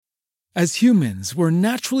As humans, we're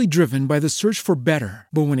naturally driven by the search for better.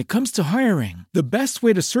 But when it comes to hiring, the best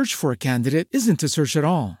way to search for a candidate isn't to search at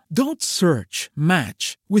all. Don't search,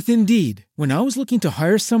 match with Indeed. When I was looking to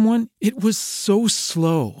hire someone, it was so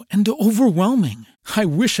slow and overwhelming. I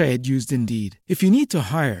wish I had used Indeed. If you need to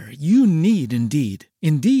hire, you need Indeed.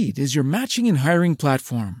 Indeed is your matching and hiring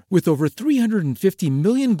platform with over 350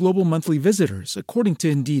 million global monthly visitors, according to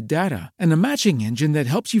Indeed data, and a matching engine that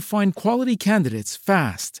helps you find quality candidates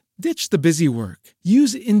fast. Ditch the busy work.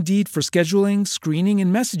 Use Indeed for scheduling, screening,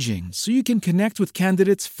 and messaging so you can connect with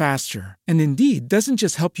candidates faster. And Indeed doesn't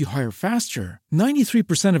just help you hire faster.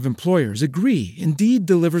 93% of employers agree Indeed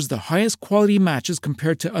delivers the highest quality matches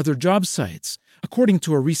compared to other job sites, according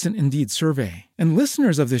to a recent Indeed survey. And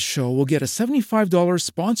listeners of this show will get a $75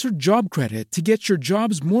 sponsored job credit to get your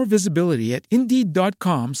jobs more visibility at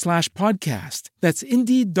Indeed.com/podcast. That's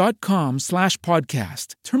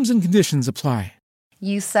Indeed.com/podcast. Terms and conditions apply.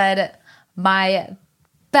 You said my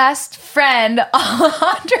best friend,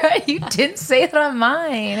 Alejandra. You didn't say that on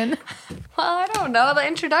mine. Well, I don't know. The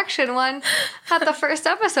introduction one at the first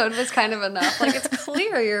episode was kind of enough. Like, it's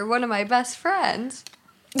clear you're one of my best friends.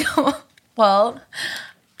 Well,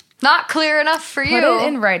 not clear enough for you. Put it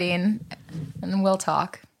in writing and we'll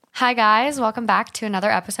talk. Hi, guys. Welcome back to another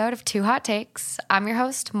episode of Two Hot Takes. I'm your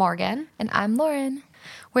host, Morgan. And I'm Lauren.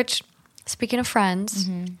 Which, speaking of friends,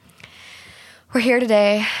 we're here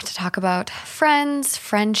today to talk about friends,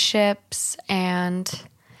 friendships, and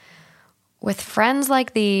with friends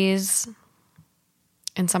like these,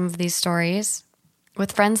 in some of these stories,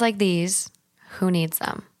 with friends like these, who needs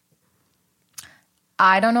them?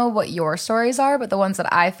 I don't know what your stories are, but the ones that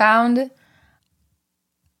I found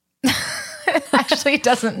actually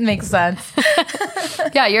doesn't make sense.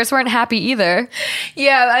 Yeah, yours weren't happy either.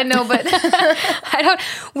 Yeah, I know, but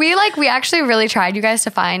we actually really tried, you guys,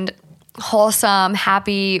 to find wholesome,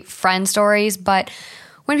 happy friend stories, but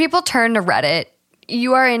when people turn to Reddit,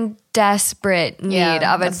 you are in desperate need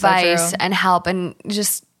of advice and help and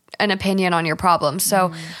just an opinion on your problems.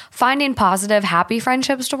 So finding positive, happy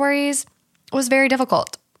friendship stories was very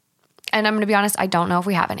difficult. And I'm going to be honest, I don't know if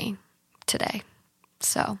we have any today.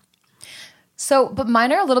 So, but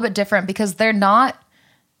mine are a little bit different because they're not,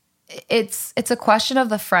 it's a question of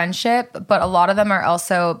the friendship, but a lot of them are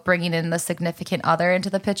also bringing in the significant other into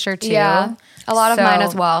the picture too. Yeah, a lot of mine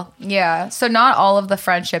as well. Yeah. So not all of the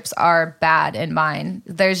friendships are bad in mine.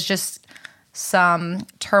 There's just some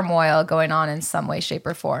turmoil going on in some way, shape,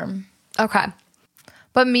 or form. Okay.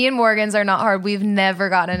 But me and Morgan's are not hard. We've never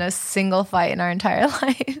gotten in a single fight in our entire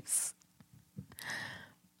lives.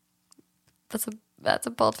 That's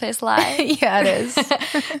a bold-faced lie. Yeah, it is.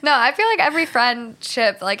 No, I feel like every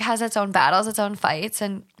friendship has its own battles, its own fights,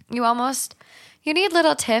 and you need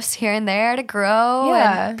little tiffs here and there to grow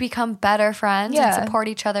and become better friends and support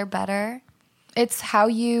each other better. It's how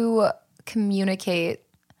you communicate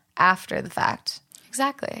after the fact.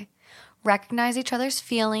 Exactly. Recognize each other's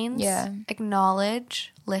feelings. Yeah.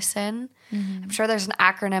 Acknowledge. Listen. I'm sure there's an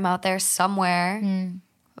acronym out there somewhere.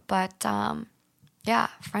 But,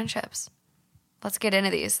 friendships. Let's get into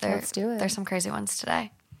these. Let's do it. There's some crazy ones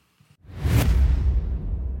today.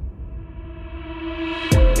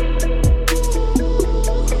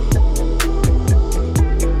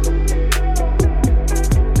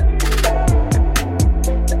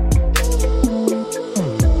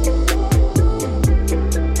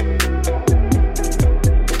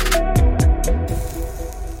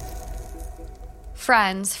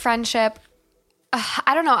 Friendship.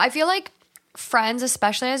 I don't know. I feel like friends,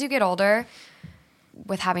 especially as you get older,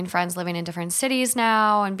 with having friends living in different cities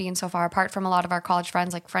now and being so far apart from a lot of our college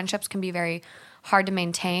friends, like friendships can be very hard to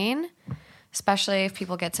maintain, especially if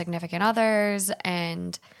people get significant others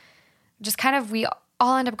and just kind of we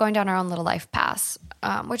all end up going down our own little life paths,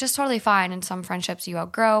 which is totally fine. And some friendships you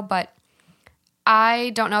outgrow, but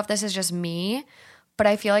I don't know if this is just me, but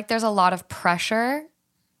I feel like there's a lot of pressure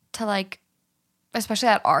to especially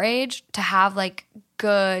at our age, to have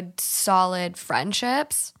good, solid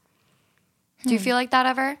friendships. Do you feel like that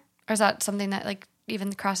ever? Or is that something that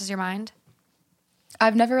even crosses your mind?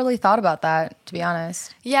 I've never really thought about that, to be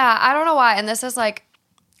honest. Yeah, I don't know why. And this is I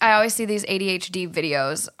always see these ADHD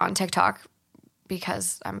videos on TikTok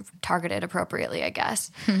because I'm targeted appropriately, I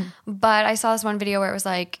guess. But I saw this one video where it was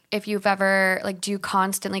if you've ever, do you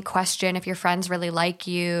constantly question if your friends really like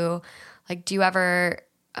you? Do you ever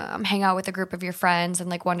hang out with a group of your friends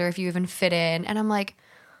and wonder if you even fit in? And I'm like,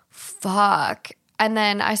 fuck. And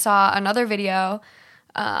then I saw another video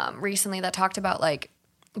recently that talked about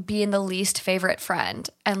being the least favorite friend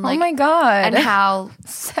and oh my God, and how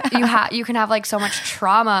you can have so much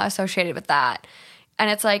trauma associated with that.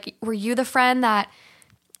 And it's were you the friend that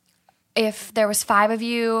if there was 5 of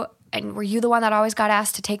you and were you the one that always got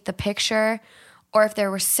asked to take the picture? Or if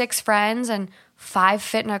there were 6 friends and 5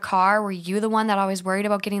 fit in a car, were you the one that always worried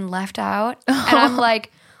about getting left out? And I'm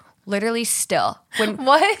like, literally still.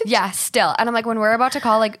 What? Yeah, still. And I'm like, when we're about to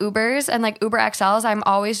call like Ubers and like Uber XLs, I'm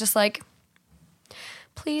always just like,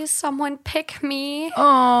 please someone pick me.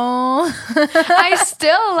 Oh. I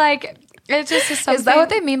still like, it just is something. Is that what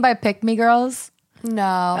they mean by pick me girls?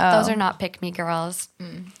 No, those are not pick me girls.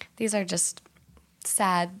 These are just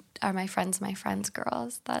sad, are my friends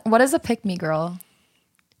girls. That What is a pick me girl?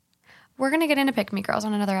 We're going to get into pick me girls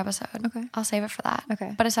on another episode. Okay. I'll save it for that.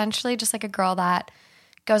 Okay. But essentially just like a girl that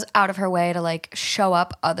goes out of her way to like show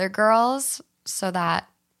up other girls so that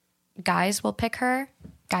guys will pick her.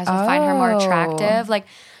 Guys will find her more attractive. Like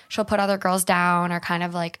she'll put other girls down or kind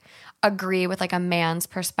of like agree with like a man's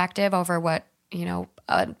perspective over what, you know,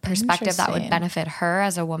 a perspective that would Interesting. benefit her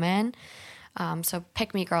as a woman. So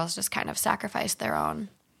pick me girls just kind of sacrifice their own.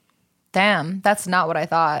 Damn, that's not what I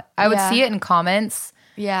thought. I would Yeah. see it in comments.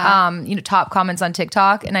 Yeah. You know, top comments on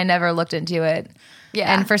TikTok, and I never looked into it.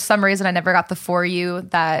 Yeah. And for some reason, I never got the for you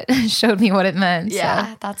that showed me what it meant.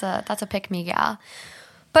 Yeah, So. that's a pick me gal.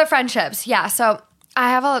 But friendships, yeah. So I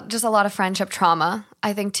have just a lot of friendship trauma.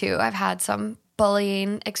 I think too. I've had some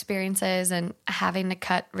bullying experiences and having to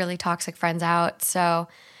cut really toxic friends out. So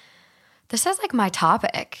this is like my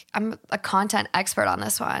topic. I'm a content expert on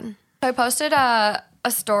this one. So I posted a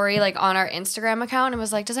story like on our Instagram account and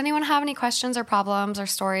was like, does anyone have any questions or problems or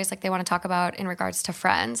stories like they want to talk about in regards to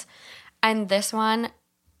friends? And this one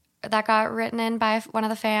that got written in by one of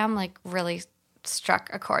the fam like really struck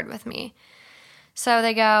a chord with me. So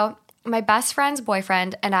they go, my best friend's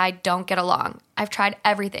boyfriend and I don't get along. I've tried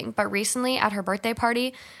everything, but recently at her birthday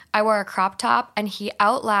party, I wore a crop top and he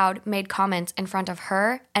out loud made comments in front of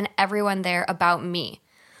her and everyone there about me.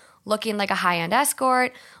 Looking like a high-end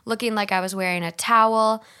escort, looking like I was wearing a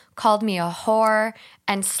towel, called me a whore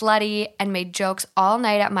and slutty and made jokes all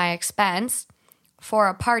night at my expense for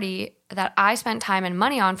a party that I spent time and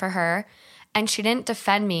money on for her, and she didn't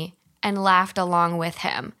defend me and laughed along with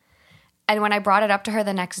him. And when I brought it up to her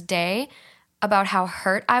the next day about how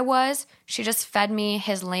hurt I was, she just fed me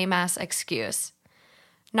his lame-ass excuse.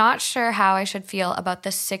 Not sure how I should feel about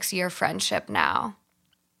this 6-year friendship now.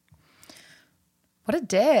 What a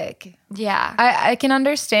dick. Yeah. I can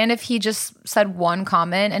understand if he just said one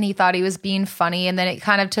comment and he thought he was being funny and then it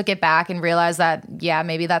kind of took it back and realized that, yeah,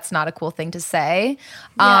 maybe that's not a cool thing to say.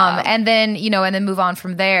 Yeah. And then, you know, and then move on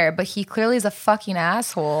from there. But he clearly is a fucking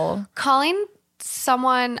asshole. Calling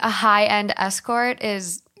someone a high-end escort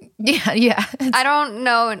is... Yeah. I don't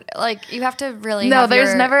know. Like, you have to really No, have there's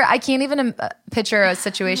your- never, I can't even picture a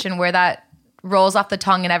situation where that rolls off the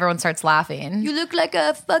tongue and everyone starts laughing. You look like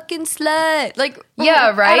a fucking slut. Like,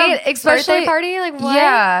 Yeah, right? At a birthday party? Like, what?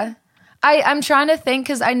 Yeah. I'm trying to think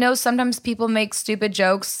because I know sometimes people make stupid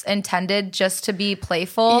jokes intended just to be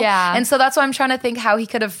playful. Yeah. And so that's why I'm trying to think how he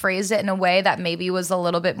could have phrased it in a way that maybe was a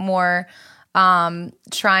little bit more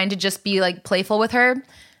trying to just be like playful with her.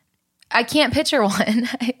 I can't picture one.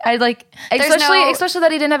 I like, especially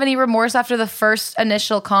that he didn't have any remorse after the first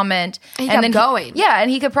initial comment. He kept going. Yeah,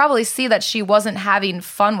 and he could probably see that she wasn't having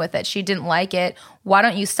fun with it. She didn't like it. Why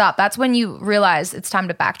don't you stop? That's when you realize it's time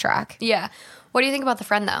to backtrack. Yeah. What do you think about the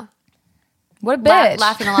friend, though? What a bitch.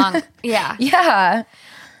 Laughing along. Yeah. Yeah.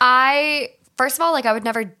 First of all, like, I would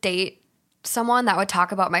never date someone that would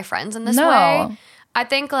talk about my friends in this No. way. I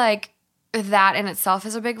think, like, that in itself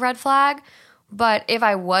is a big red flag. But if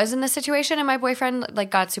I was in this situation and my boyfriend like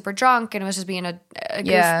got super drunk and was just being a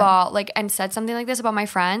Yeah. goofball, like, and said something like this about my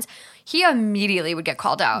friends, he immediately would get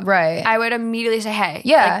called out. Right. I would immediately say, hey,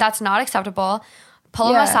 Yeah. like, that's not acceptable. Pull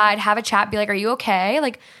him Yeah. aside, have a chat, be like, are you okay?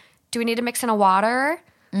 Like, do we need to mix in a water?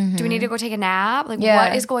 Do we need to go take a nap? Like, Yeah.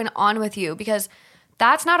 what is going on with you? Because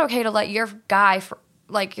that's not okay to let your guy,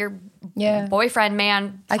 like your Yeah. boyfriend,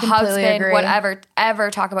 man, I completely husband, agree. whatever, ever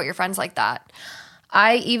talk about your friends like that.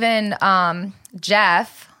 I even,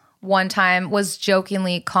 Jeff one time was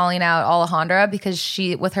jokingly calling out Alejandra because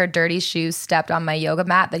she, with her dirty shoes, stepped on my yoga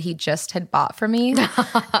mat that he just had bought for me.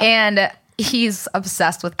 And he's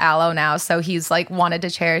obsessed with aloe now. So he's like wanted to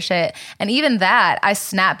cherish it. And even that, I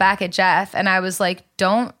snapped back at Jeff and I was like,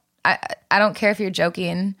 I don't care if you're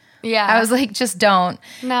joking. Yeah. I was like, just don't.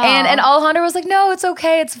 No. And Alejandra was like, no, it's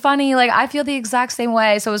okay. It's funny. Like, I feel the exact same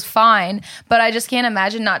way. So it was fine. But I just can't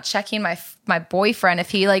imagine not checking my boyfriend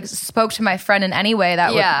if he like spoke to my friend in any way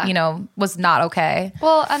that Yeah. would, you know, was not okay.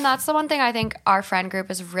 Well, and that's the one thing I think our friend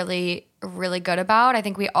group is really, really good about. I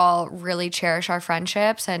think we all really cherish our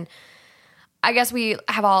friendships. And I guess we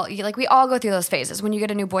all go through those phases. When you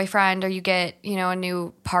get a new boyfriend or you get, you know, a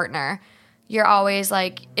new partner, you're always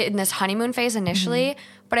like in this honeymoon phase initially.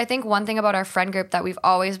 But I think one thing about our friend group that we've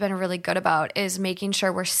always been really good about is making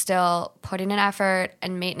sure we're still putting in effort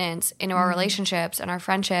and maintenance into our relationships and our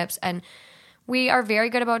friendships. And we are very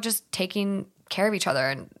good about just taking care of each other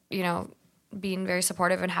and, you know, being very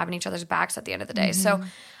supportive and having each other's backs at the end of the day. So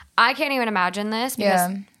I can't even imagine this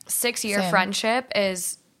because 6-year friendship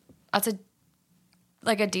that's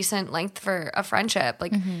a decent length for a friendship.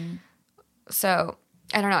 Like, so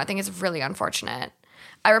I don't know. I think it's really unfortunate.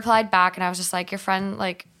 I replied back and I was just like, your friend,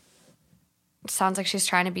 like, sounds like she's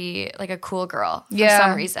trying to be like a cool girl for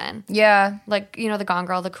some reason. Yeah. Like, you know, the Gone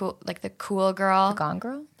Girl, the cool girl. The Gone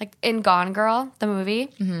Girl? Like in Gone Girl, the movie,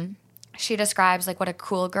 she describes like what a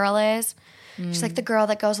cool girl is. She's like the girl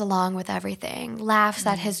that goes along with everything, laughs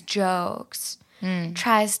at his jokes,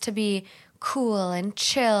 tries to be cool and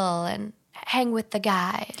chill and hang with the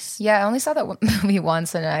guys. Yeah, I only saw that movie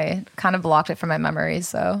once and I kind of blocked it from my memory,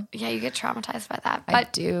 so. Yeah, you get traumatized by that. I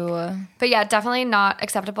do. But yeah, definitely not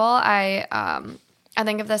acceptable. I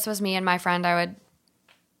think if this was me and my friend, I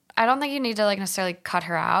don't think you need to like necessarily cut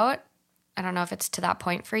her out. I don't know if it's to that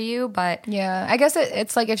point for you, but. Yeah, I guess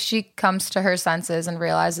it's like if she comes to her senses and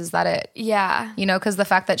realizes that it. Yeah. You know, because the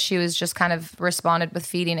fact that she was just kind of responded with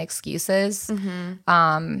feeding excuses.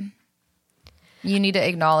 You need to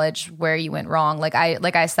acknowledge where you went wrong. Like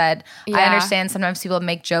I said, I understand sometimes people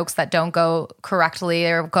make jokes that don't go correctly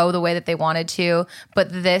or go the way that they wanted to, but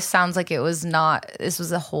this sounds like this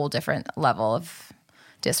was a whole different level of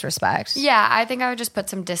disrespect. Yeah, I think I would just put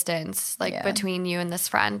some distance between you and this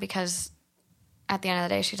friend because at the end of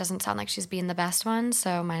the day, she doesn't sound like she's being the best one,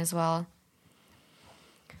 so might as well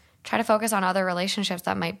try to focus on other relationships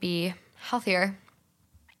that might be healthier.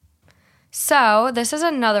 So this is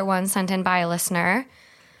another one sent in by a listener,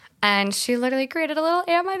 and she literally created a little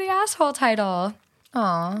Am I the Asshole title.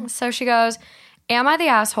 Aw. So she goes, Am I the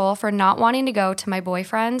asshole for not wanting to go to my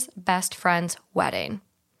boyfriend's best friend's wedding?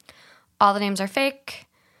 All the names are fake.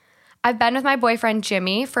 I've been with my boyfriend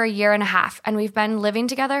Jimmy for 1.5 years, and we've been living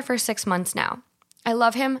together for 6 months now. I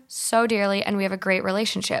love him so dearly, and we have a great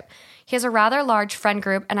relationship. He has a rather large friend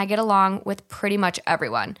group, and I get along with pretty much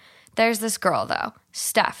everyone. There's this girl, though,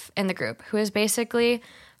 Steph, in the group, who is basically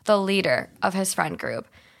the leader of his friend group.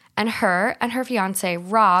 And her fiance,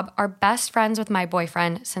 Rob, are best friends with my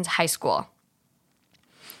boyfriend since high school.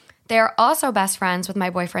 They are also best friends with my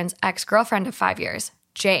boyfriend's ex-girlfriend of 5 years,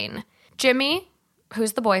 Jane. Jimmy,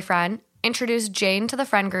 who's the boyfriend, introduced Jane to the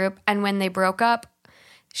friend group, and when they broke up,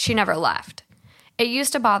 she never left. It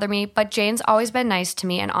used to bother me, but Jane's always been nice to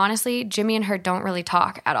me, and honestly, Jimmy and her don't really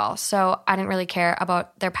talk at all, so I didn't really care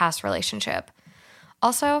about their past relationship.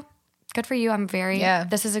 Also, good for you.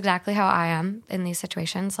 This is exactly how I am in these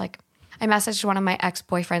situations. Like, I messaged one of my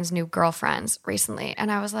ex-boyfriend's new girlfriends recently,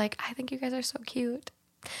 and I was like, I think you guys are so cute,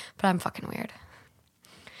 but I'm fucking weird.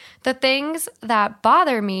 The things that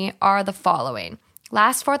bother me are the following.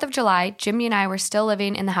 Last 4th of July, Jimmy and I were still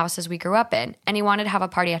living in the houses we grew up in, and he wanted to have a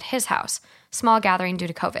party at his house. Small gathering due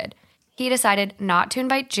to COVID. He decided not to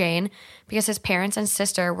invite Jane because his parents and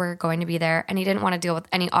sister were going to be there and he didn't want to deal with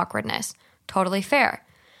any awkwardness. Totally fair.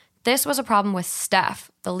 This was a problem with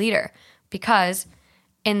Steph, the leader, because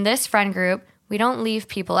in this friend group, we don't leave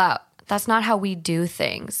people out. That's not how we do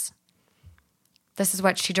things. This is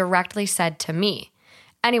what she directly said to me.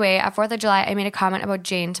 Anyway, at 4th of July, I made a comment about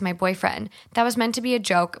Jane to my boyfriend. That was meant to be a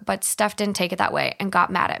joke, but Steph didn't take it that way and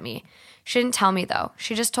got mad at me. She didn't tell me, though.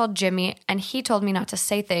 She just told Jimmy, and he told me not to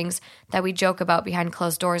say things that we joke about behind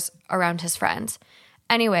closed doors around his friends.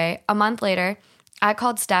 Anyway, a month later, I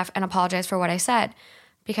called Steph and apologized for what I said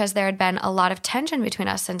because there had been a lot of tension between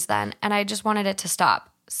us since then, and I just wanted it to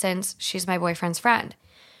stop since she's my boyfriend's friend.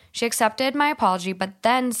 She accepted my apology, but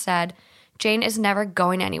then said, Jane is never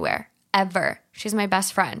going anywhere, ever. She's my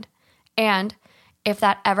best friend. And if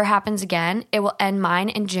that ever happens again, it will end mine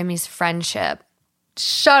and Jimmy's friendship.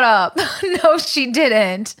 Shut up. No, she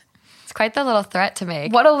didn't. It's quite the little threat to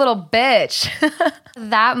make. What a little bitch.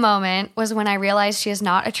 That moment was when I realized she is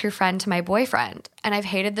not a true friend to my boyfriend, and I've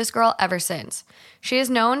hated this girl ever since. She is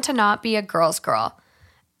known to not be a girl's girl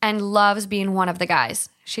and loves being one of the guys.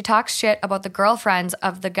 She talks shit about the girlfriends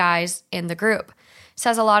of the guys in the group,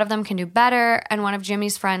 says a lot of them can do better, and one of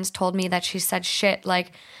Jimmy's friends told me that she said shit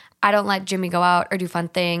like, I don't let Jimmy go out or do fun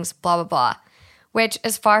things, blah, blah, blah, which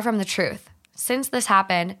is far from the truth. Since this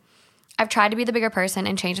happened, I've tried to be the bigger person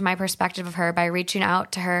and change my perspective of her by reaching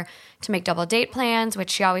out to her to make double date plans,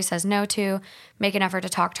 which she always says no to, make an effort to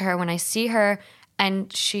talk to her when I see her,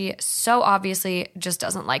 and she so obviously just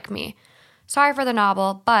doesn't like me. Sorry for the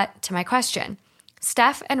nobble, but to my question,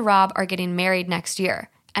 Steph and Rob are getting married next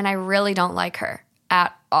year, and I really don't like her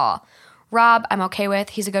at all. Rob, I'm okay with.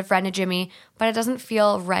 He's a good friend of Jimmy, but it doesn't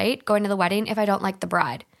feel right going to the wedding if I don't like the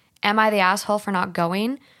bride. Am I the asshole for not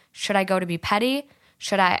going? Should I go to be petty?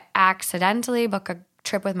 Should I accidentally book a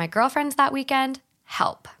trip with my girlfriends that weekend?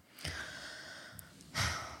 Help.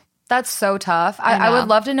 That's so tough. I would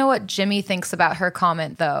love to know what Jimmy thinks about her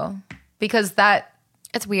comment, though, because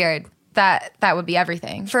it's weird. That would be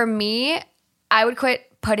everything. For me, I would quit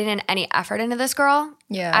putting in any effort into this girl.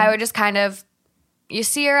 Yeah. I would just kind of, you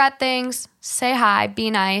see her at things, say hi, be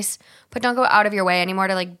nice, but don't go out of your way anymore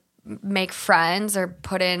to like make friends or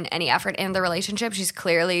put in any effort in the relationship. She's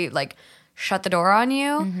clearly like shut the door on you.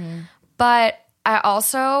 Mm-hmm. But I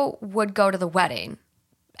also would go to the wedding.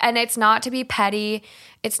 And it's not to be petty.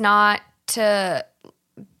 It's not to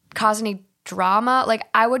cause any drama. Like,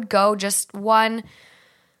 I would go just one.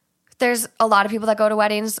 There's a lot of people that go to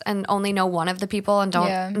weddings and only know one of the people and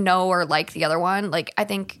don't know or like the other one. Like, I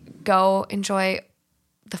think go enjoy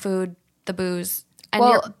the food, the booze, and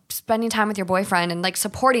you're spending time with your boyfriend and like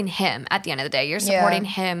supporting him at the end of the day. You're supporting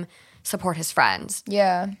him, support his friends.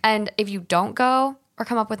 Yeah. And if you don't go or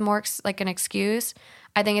come up with more like an excuse,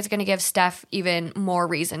 I think it's going to give Steph even more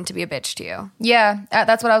reason to be a bitch to you. Yeah,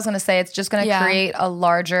 that's what I was going to say. It's just going to create a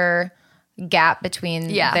larger gap between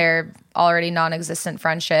their already non-existent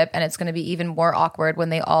friendship, and it's going to be even more awkward when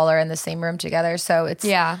they all are in the same room together. So it's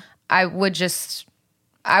I would just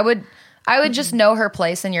know her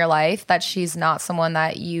place in your life, that she's not someone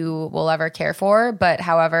that you will ever care for, but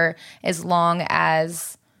however, as long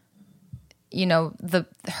as you know,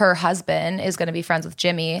 her husband is going to be friends with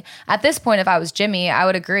Jimmy. At this point, if I was Jimmy, I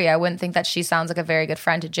would agree. I wouldn't think that she sounds like a very good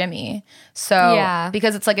friend to Jimmy. So,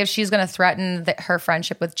 because it's like, if she's going to threaten her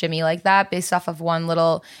friendship with Jimmy like that based off of one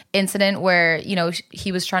little incident where, you know,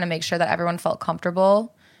 he was trying to make sure that everyone felt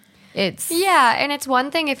comfortable. And it's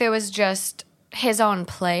one thing if it was just his own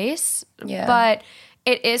place, but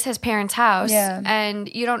it is his parents' house,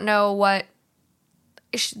 and you don't know what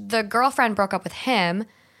the girlfriend broke up with him.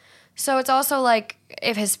 So it's also like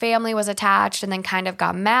if his family was attached and then kind of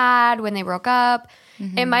got mad when they broke up,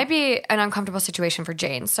 it might be an uncomfortable situation for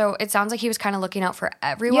Jane. So it sounds like he was kind of looking out for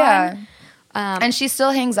everyone. Yeah. And she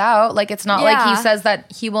still hangs out. Like, it's not like he says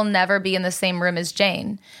that he will never be in the same room as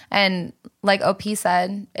Jane. And like OP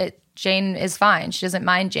said, Jane is fine. She doesn't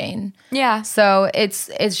mind Jane. Yeah. So it's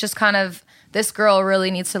just kind of, this girl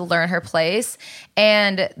really needs to learn her place.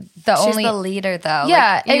 And she's the leader, though.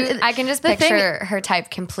 Yeah. Like, I can just picture her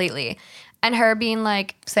type completely. And her being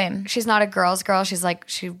like, same. She's not a girl's girl. She's like,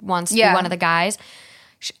 she wants to be one of the guys.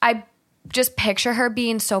 I just picture her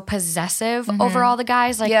being so possessive over all the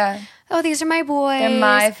guys. Like, oh, these are my boys. They're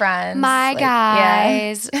my friends. My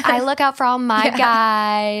guys. I look out for all my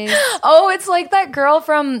guys. Oh, it's like that girl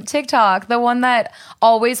from TikTok, the one that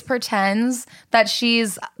always pretends that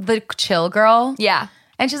she's the chill girl. Yeah.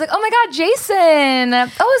 And she's like, oh my God, Jason.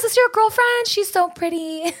 Oh, is this your girlfriend? She's so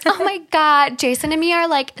pretty. Oh my God. Jason and me are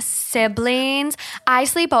like siblings. I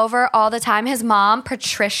sleep over all the time. His mom,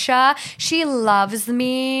 Patricia, she loves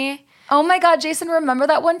me. Oh my God, Jason, remember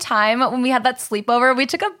that one time when we had that sleepover? We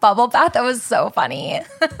took a bubble bath. That was so funny.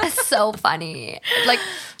 So funny. Like,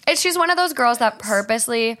 she's one of those girls that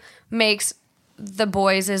purposely makes the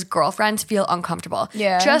boys' girlfriends feel uncomfortable.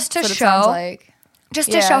 Yeah. Just to show,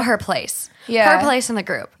 to show her place. Yeah. Her place in the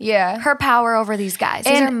group. Yeah. Her power over these guys.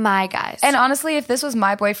 These are my guys. And honestly, if this was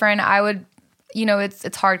my boyfriend, I would, you know,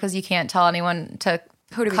 it's hard because you can't tell anyone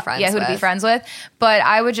who to be friends with. Who to be friends with. But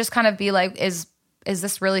I would just kind of be like, is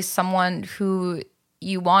this really someone who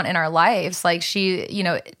you want in our lives? Like, she's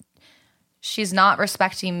not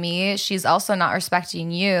respecting me. She's also not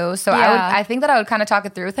respecting you. So I think that I would kind of talk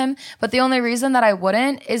it through with him. But the only reason that I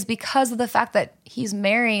wouldn't is because of the fact that she's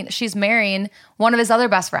marrying one of his other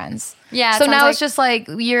best friends. Yeah. So now it's just like,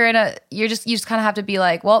 you just kind of have to be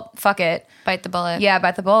like, well, fuck it. Bite the bullet. Yeah,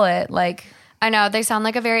 bite the bullet. Like, I know they sound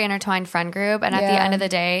like a very intertwined friend group. And at the end of the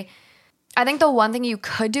day, I think the one thing you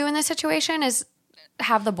could do in this situation is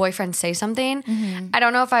have the boyfriend say something. Mm-hmm. I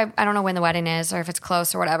don't know when the wedding is or if it's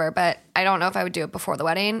close or whatever, but I don't know if I would do it before the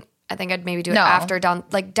wedding. I think I'd maybe do it after, down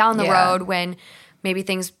the road when maybe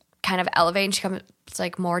things kind of elevate and she becomes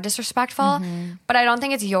like more disrespectful. Mm-hmm. But I don't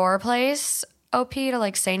think it's your place, OP, to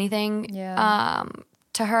like say anything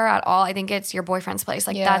to her at all. I think it's your boyfriend's place.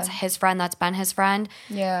 Like that's his friend, that's been his friend.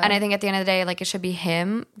 Yeah. And I think at the end of the day, like it should be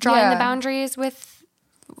him drawing the boundaries with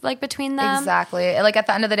like between them. Exactly. Like at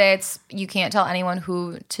the end of the day, you can't tell anyone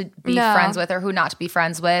who to be No. friends with or who not to be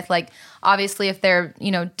friends with. Like obviously if they're,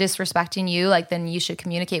 disrespecting you, like then you should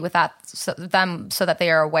communicate with them so that they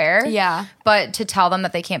are aware. Yeah. But to tell them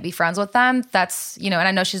that they can't be friends with them, that's, and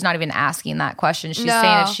I know she's not even asking that question. She's No.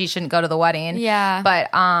 saying if she shouldn't go to the wedding. Yeah. But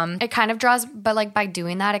It kind of draws, but like by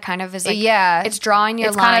doing that, it kind of is like, yeah. it's drawing your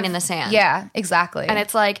It's line kind of- in the sand. Yeah, exactly. And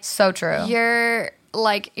it's like, so true. you're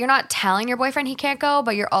not telling your boyfriend he can't go,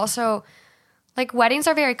 but you're also like, weddings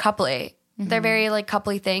are very coupley. They're very like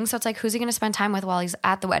coupley things. So it's like, who's he going to spend time with while he's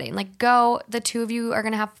at the wedding? Like, go, the two of you are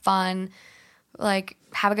going to have fun, like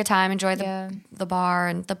have a good time, enjoy the bar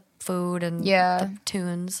and the food and the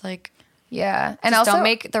tunes. Like, yeah. And just also don't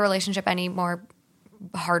make the relationship any more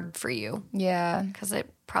hard for you. Yeah. Because it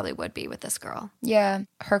probably would be with this girl. Yeah.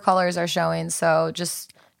 Her colors are showing. So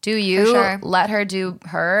just do you, sure. let her do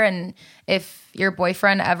her. And if your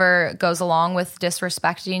boyfriend ever goes along with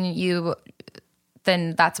disrespecting you,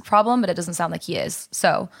 then that's a problem, but it doesn't sound like he is.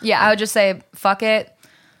 So Yeah. I would just say, fuck it.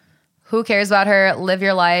 Who cares about her? Live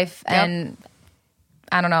your life. Yep. And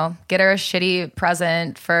I don't know, get her a shitty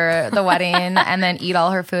present for the wedding and then eat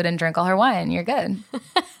all her food and drink all her wine. You're good.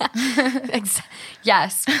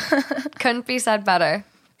 Yes. Couldn't be said better.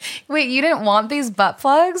 Wait, you didn't want these butt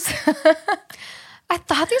plugs? I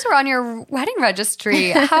thought these were on your wedding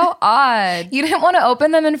registry. How odd. You didn't want to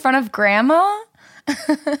open them in front of grandma?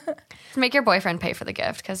 Make your boyfriend pay for the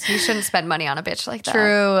gift because he shouldn't spend money on a bitch like that.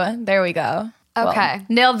 True. There we go. Okay. Well,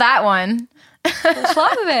 nailed that one.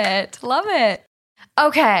 Love it. Love it.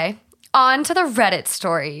 Okay. On to the Reddit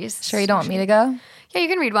stories. Sure you don't want me to go? Yeah, you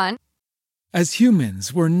can read one. As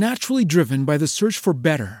humans, we're naturally driven by the search for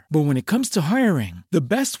better. But when it comes to hiring, the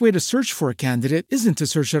best way to search for a candidate isn't to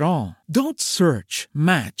search at all. Don't search,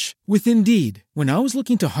 match with Indeed. When I was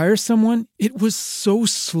looking to hire someone, it was so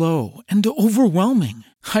slow and overwhelming.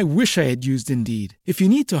 I wish I had used Indeed. If you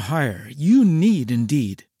need to hire, you need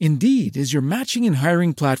Indeed. Indeed is your matching and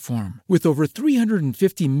hiring platform with over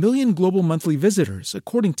 350 million global monthly visitors,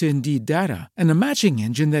 according to Indeed data, and a matching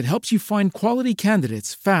engine that helps you find quality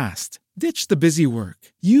candidates fast. Ditch the busy work.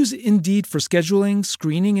 Use Indeed for scheduling,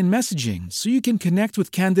 screening, and messaging so you can connect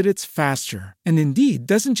with candidates faster. And Indeed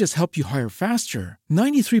doesn't just help you hire faster.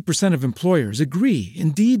 93% of employers agree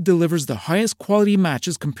Indeed delivers the highest quality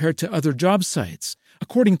matches compared to other job sites,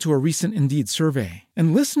 according to a recent Indeed survey.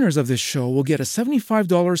 And listeners of this show will get a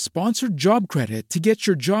 $75 sponsored job credit to get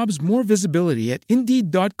your jobs more visibility at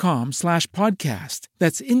Indeed.com/podcast.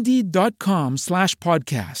 That's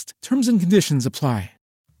Indeed.com/podcast. Terms and conditions apply.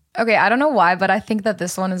 Okay, I don't know why, but I think that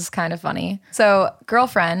this one is kind of funny. So,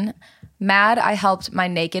 girlfriend, mad I helped my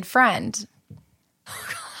naked friend.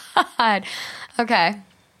 God. Okay.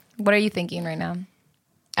 What are you thinking right now?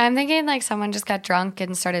 I'm thinking like someone just got drunk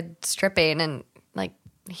and started stripping and like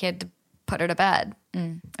he had to put her to bed.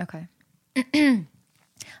 Okay.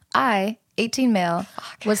 I, 18 male,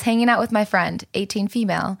 was hanging out with my friend, 18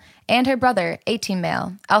 female, and her brother, 18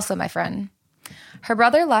 male, also my friend. Her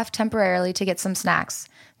brother left temporarily to get some snacks.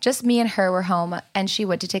 Just me and her were home, and she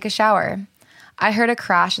went to take a shower. I heard a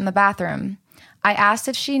crash in the bathroom. I asked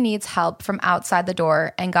if she needs help from outside the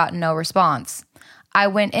door and got no response. I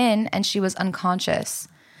went in, and she was unconscious,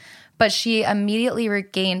 but she immediately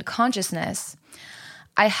regained consciousness.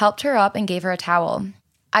 I helped her up and gave her a towel.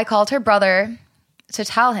 I called her brother to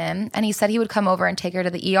tell him, and he said he would come over and take her to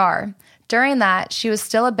the ER. During that, she was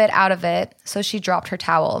still a bit out of it, so she dropped her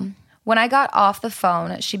towel. When I got off the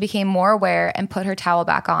phone, she became more aware and put her towel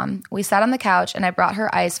back on. We sat on the couch, and I brought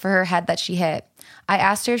her ice for her head that she hit. I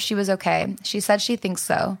asked her if she was okay. She said she thinks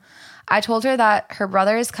so. I told her that her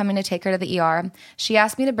brother is coming to take her to the ER. She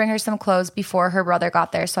asked me to bring her some clothes before her brother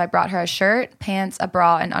got there, so I brought her a shirt, pants, a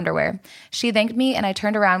bra, and underwear. She thanked me, and I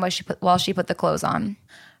turned around while she put the clothes on.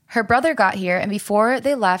 Her brother got here, and before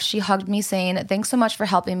they left, she hugged me saying, "Thanks so much for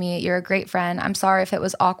helping me. You're a great friend. I'm sorry if it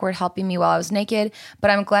was awkward helping me while I was naked,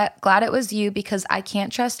 but I'm glad it was you because I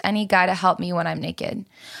can't trust any guy to help me when I'm naked."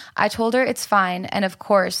 I told her it's fine, and of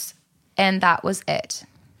course, and that was it.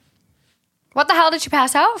 What the hell did she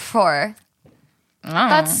pass out for?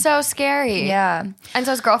 That's so scary. Yeah. And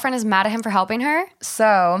so his girlfriend is mad at him for helping her?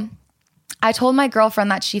 So I told my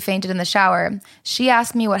girlfriend that she fainted in the shower. She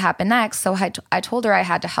asked me what happened next, so I told her I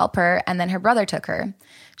had to help her, and then her brother took her.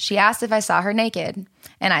 She asked if I saw her naked,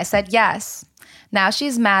 and I said yes. Now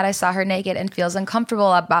she's mad I saw her naked and feels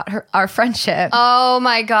uncomfortable about our friendship. Oh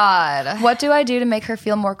my God. What do I do to make her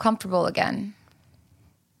feel more comfortable again?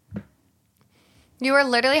 You were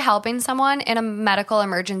literally helping someone in a medical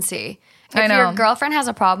emergency. I If know. your girlfriend has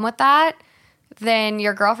a problem with that, then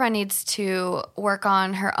your girlfriend needs to work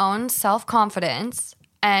on her own self-confidence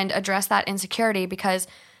and address that insecurity because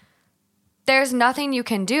there's nothing you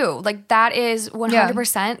can do. Like, that is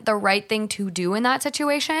 100% the right thing to do in that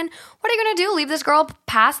situation. What are you going to do? Leave this girl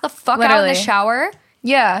pass the fuck out in Literally. the shower?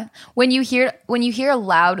 Yeah. When you hear a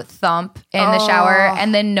loud thump in the shower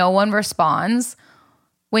and then no one responds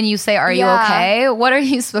when you say, are you okay? What are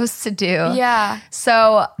you supposed to do? Yeah.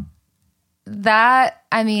 So that,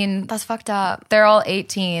 I mean, That's fucked up. they're all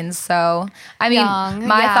 18. So, I mean, Young,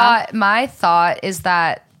 my thought is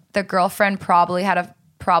that the girlfriend probably had a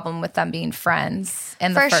problem with them being friends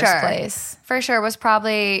in the first place. For sure. Was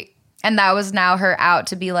probably... And that was now her out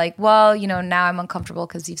to be like, well, you know, now I'm uncomfortable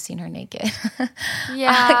because you've seen her naked.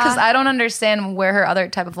 Yeah. Because I don't understand where her other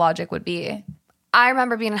type of logic would be. I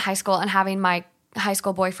remember being in high school and having my high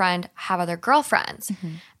school boyfriend have other girlfriends. Mm-hmm.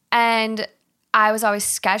 And I was always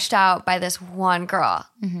sketched out by this one girl.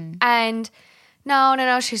 Mm-hmm. And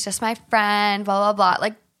no, she's just my friend, blah, blah, blah.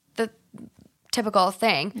 Like the typical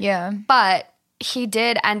thing. Yeah. But he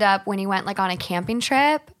did end up, when he went like on a camping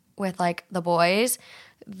trip with like the boys,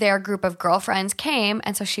 their group of girlfriends came,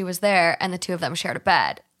 and so she was there, and the two of them shared a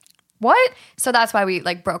bed. What? So that's why we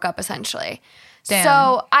like broke up essentially. Damn.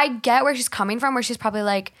 So I get where she's coming from, where she's probably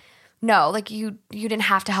like, no, like you didn't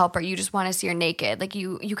have to help her. You just want to see her naked. Like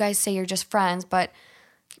you guys say you're just friends, but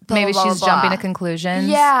blah, Maybe blah, she's blah, jumping blah. to conclusions.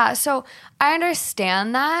 Yeah. So I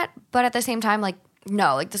understand that, but at the same time, like,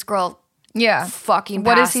 no, like this girl Yeah. fucking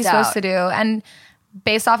What is passed he supposed out. to do? And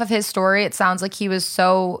based off of his story, it sounds like he was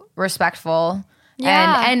so respectful.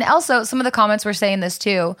 Yeah. And also some of the comments were saying this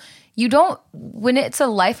too. You don't, when it's a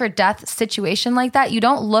life or death situation like that, you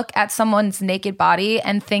don't look at someone's naked body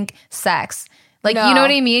and think sex. Like, No. you know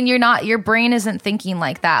what I mean? Your brain isn't thinking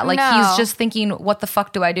like that. Like No. he's just thinking, what the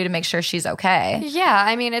fuck do I do to make sure she's okay? Yeah,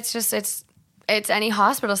 I mean, it's any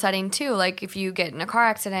hospital setting too. Like if you get in a car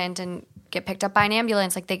accident and get picked up by an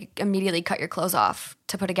ambulance, like they immediately cut your clothes off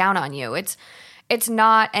to put a gown on you. It's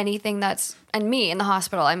not anything that's, and me in the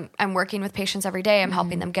hospital, I'm working with patients every day. I'm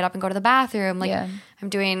helping them get up and go to the bathroom. Like Yeah. I'm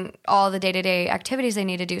doing all the day-to-day activities they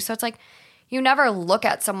need to do. So it's like, you never look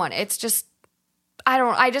at someone. It's just,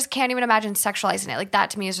 I just can't even imagine sexualizing it. Like that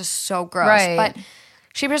to me is just so gross. Right. But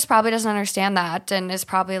she just probably doesn't understand that and is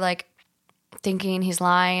probably like thinking he's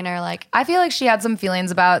lying or like, I feel like she had some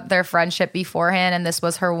feelings about their friendship beforehand, and this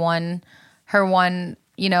was her one,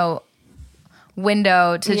 you know,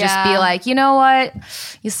 window to just be Yeah. like, you know what,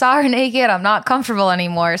 you saw her naked, I'm not comfortable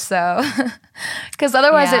anymore. So, because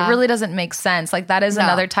otherwise Yeah. it really doesn't make sense. Like that is No.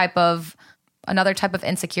 another type of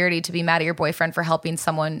insecurity, to be mad at your boyfriend for helping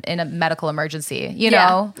someone in a medical emergency. You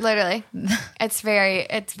know, literally. it's very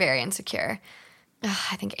insecure. Ugh,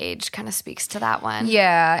 I think age kind of speaks to that one.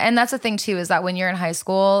 yeah. And that's the thing too, is that when you're in high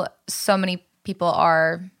school, so many people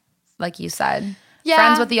are, like you said, Yeah.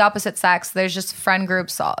 friends with the opposite sex. There's just friend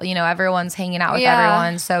groups, you know, everyone's hanging out with Yeah.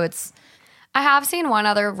 everyone. So it's, I have seen one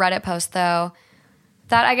other Reddit post though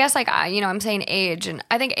that I guess like I'm saying age, and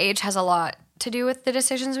I think age has a lot to do with the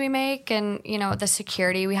decisions we make and the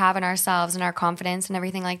security we have in ourselves and our confidence and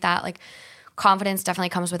everything like that. Like confidence definitely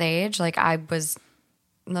comes with age. Like I was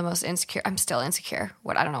the most insecure. I'm still insecure.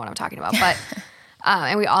 I don't know what I'm talking about, but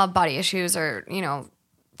and we all have body issues or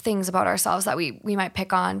things about ourselves that we might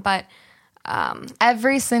pick on, but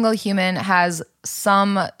every single human has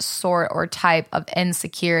some sort or type of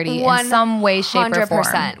insecurity in some way, shape, or form.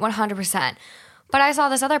 100%. But I saw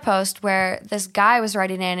this other post where this guy was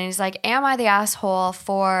writing in and he's like, am I the asshole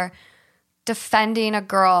for defending a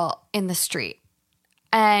girl in the street?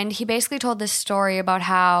 And he basically told this story about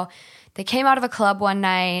how they came out of a club one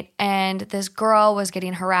night and this girl was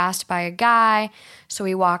getting harassed by a guy. So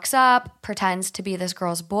he walks up, pretends to be this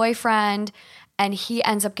girl's boyfriend, and he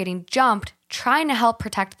ends up getting jumped trying to help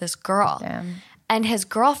protect this girl. Damn. And his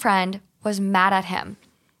girlfriend was mad at him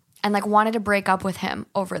and like wanted to break up with him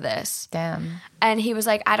over this. Damn. And he was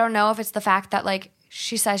like, I don't know if it's the fact that like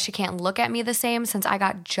she says she can't look at me the same since I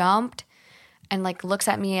got jumped and like looks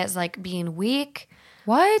at me as like being weak.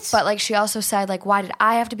 What? But like she also said like, why did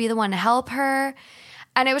I have to be the one to help her?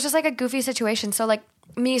 And it was just like a goofy situation. So like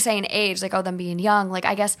me saying age, like, oh, them being young, like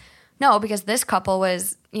I guess no, because this couple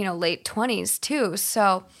was, late 20s too.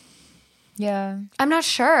 So yeah. I'm not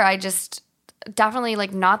sure. I just definitely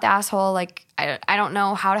like not the asshole. Like I don't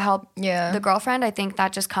know how to help Yeah. the girlfriend. I think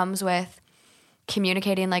that just comes with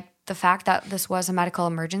communicating like the fact that this was a medical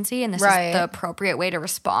emergency and this Right. is the appropriate way to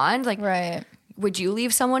respond. Like, Right. would you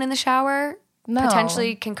leave someone in the shower No.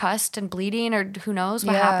 potentially concussed and bleeding or who knows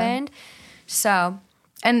what Yeah. happened? So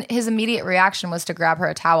And his immediate reaction was to grab her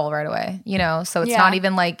a towel right away, So it's Yeah. not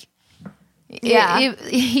even like, Yeah.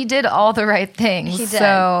 he did all the right things. he did.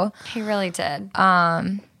 So, he really did.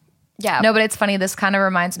 Yeah. no, but it's funny. This kind of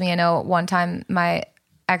reminds me, I know one time my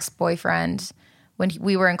ex-boyfriend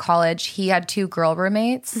we were in college, he had 2 girl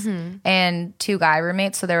roommates and 2 guy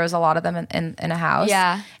roommates. So there was a lot of them in a house.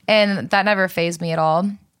 Yeah. And that never fazed me at all.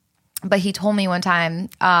 But he told me one time,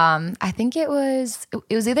 I think it was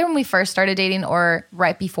either when we first started dating or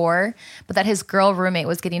right before, but that his girl roommate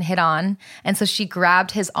was getting hit on. And so she grabbed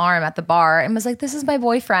his arm at the bar and was like, this is my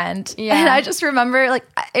boyfriend. Yeah. And I just remember, like,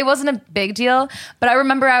 it wasn't a big deal, but I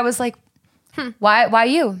remember I was like, why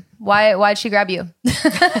you? Why'd she grab you?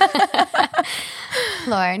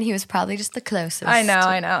 Lauren, he was probably just the closest. I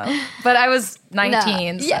know. But I was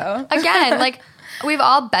 19, No. so. Yeah. Again, like, we've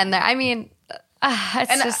all been there. I mean,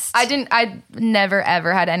 it's And just... I never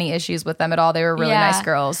ever had any issues with them at all. They were really Yeah. nice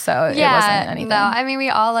girls, so it wasn't anything. No, I mean, we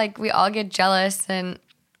all get jealous and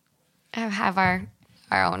have our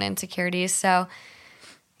own insecurities. So,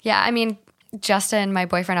 yeah, I mean, Justin, my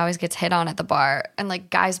boyfriend, always gets hit on at the bar, and like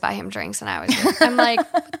guys buy him drinks, and I'm like,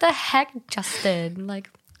 what the heck, Justin? Like,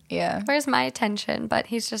 Yeah. where's my attention? But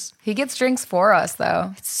he's just He gets drinks for us,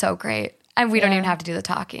 though. so great, and we don't Yeah. even have to do the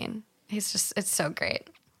talking. It's so great.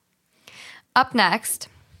 Up next,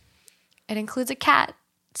 it includes a cat,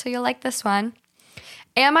 so you'll like this one.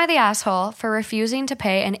 Am I the asshole for refusing to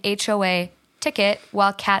pay an HOA ticket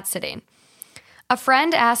while cat sitting? A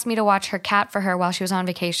friend asked me to watch her cat for her while she was on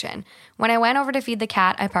vacation. When I went over to feed the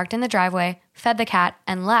cat, I parked in the driveway, fed the cat,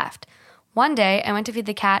 and left. One day, I went to feed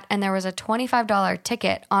the cat, and there was a $25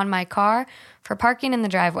 ticket on my car for parking in the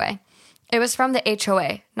driveway. It was from the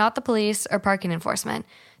HOA, not the police or parking enforcement.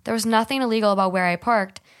 There was nothing illegal about where I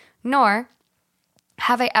parked, nor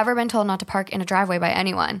have I ever been told not to park in a driveway by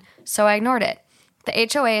anyone, so I ignored it. The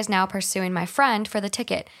HOA is now pursuing my friend for the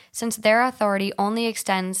ticket since their authority only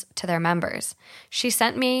extends to their members. She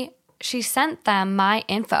sent them my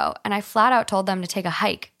info, and I flat out told them to take a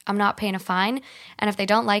hike. I'm not paying a fine, and if they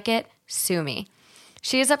don't like it, sue me.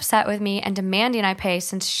 She is upset with me and demanding I pay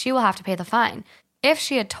since she will have to pay the fine. If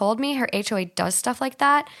she had told me her HOA does stuff like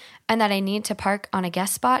that and that I need to park on a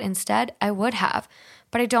guest spot instead, I would have.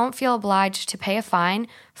 But I don't feel obliged to pay a fine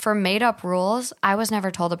for made-up rules I was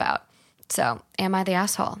never told about. So, am I the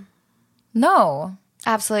asshole? No.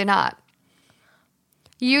 Absolutely not.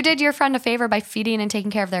 You did your friend a favor by feeding and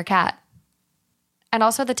taking care of their cat. And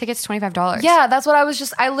also the ticket's $25. Yeah, that's what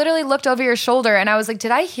I literally looked over your shoulder and I was like,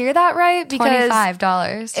 did I hear that right? Because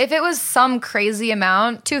 $25. if it was some crazy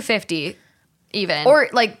amount, $250 even. or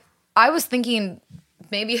like, I was thinking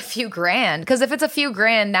maybe a few grand. Because if it's a few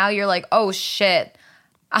grand, now you're like, oh shit.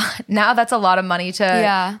 Now that's a lot of money to.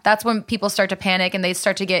 Yeah. That's when people start to panic and they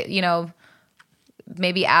start to get,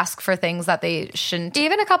 maybe ask for things that they shouldn't.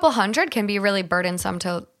 even a couple hundred can be really burdensome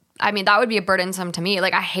to. I mean, that would be a burdensome to me.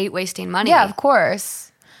 Like, I hate wasting money. Yeah, of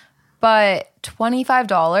course. But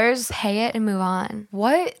 $25, Pay it and move on.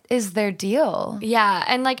 what is their deal? Yeah,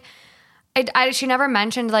 and like, she never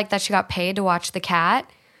mentioned like that she got paid to watch the cat.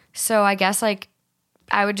 So I guess like,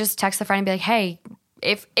 I would just text the friend and be like, hey,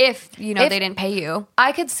 if they didn't pay you.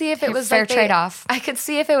 I could see if it was fair like trade-off. I could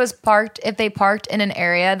see if it was if they parked in an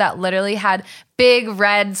area that literally had big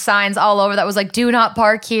red signs all over that was like, do not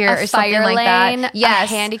park here or something Fire like lane, that. Yes.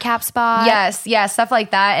 a handicap spot. Yes, stuff like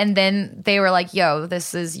that. And then they were like, yo,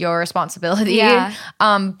 this is your responsibility. Yeah.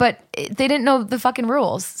 But they didn't know the fucking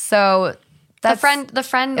rules. So The friend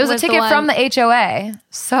it was a ticket the from the HOA.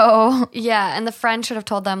 So yeah, and the friend should have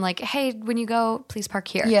told them like, hey, when you go, please park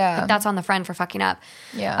here. Yeah. Like, that's on the friend for fucking up.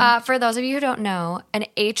 Yeah. For those of you who don't know, an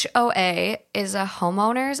HOA is a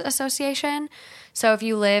homeowners association. So if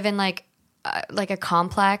you live in like a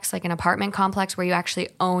complex, like an apartment complex where you actually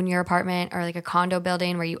own your apartment, or like a condo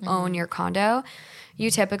building where you own your condo,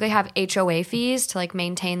 you typically have HOA fees to like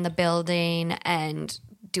maintain the building and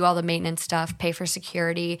do all the maintenance stuff, pay for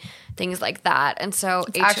security, things like that. And so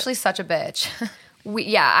it's actually such a bitch.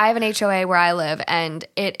 I have an HOA where I live, and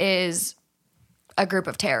it is a group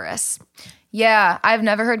of terrorists. Yeah, I've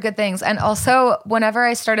never heard good things. And also, whenever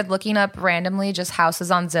I started looking up randomly just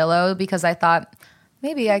houses on Zillow, because I thought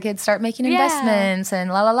maybe I could start making investments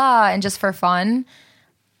and la la la, and just for fun,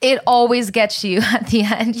 it always gets you at the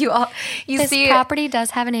end. You This see property does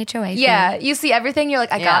have an HOA fee. Yeah, you see everything. You're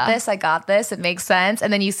like, I got this. It makes sense.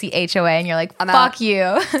 And then you see HOA, and you're like, fuck you.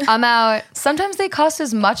 I'm out. Sometimes they cost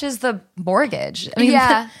as much as the mortgage. I mean,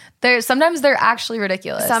 Yeah. sometimes they're actually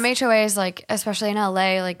ridiculous. Some HOAs, like, especially in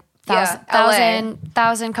LA, like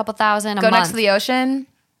couple thousand a Go month. next to the ocean.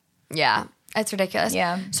 Yeah. It's ridiculous.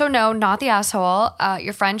 Yeah. So no, not the asshole.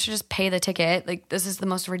 Your friend should just pay the ticket. Like, this is the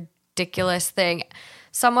most ridiculous thing.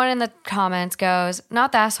 Someone in the comments goes,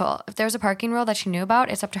 not the asshole. If there's a parking rule that she knew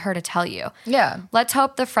about, it's up to her to tell you. Yeah. Let's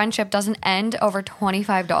hope the friendship doesn't end over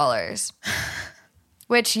 $25.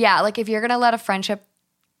 Which, yeah, like if you're going to let a friendship,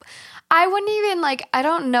 I wouldn't even I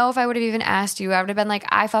don't know if I would have even asked you. I would have been like,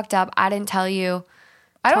 I fucked up. I didn't tell you.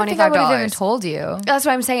 I don't think I would have even told you. That's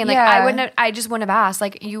what I'm saying. Yeah. I just wouldn't have asked.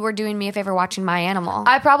 You were doing me a favor watching my animal.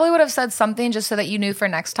 I probably would have said something just so that you knew for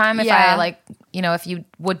next time if I if you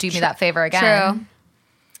would do me that favor again. True.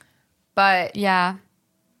 But Yeah.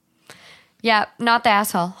 Yeah, not the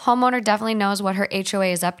asshole. Homeowner definitely knows what her HOA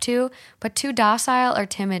is up to, but too docile or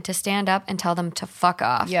timid to stand up and tell them to fuck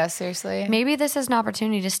off. yeah, seriously. Maybe this is an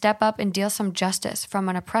opportunity to step up and deal some justice from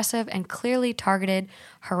an oppressive and clearly targeted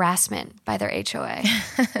harassment by their HOA.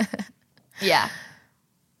 Yeah.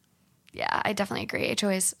 Yeah, I definitely agree.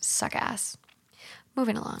 HOAs suck ass.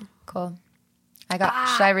 Moving along. Cool. Should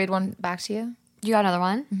I read one back to you? You got another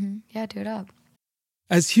one? Mm-hmm. Yeah, do it up.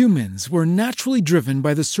 As humans, we're naturally driven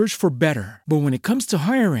by the search for better. But when it comes to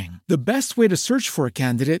hiring, the best way to search for a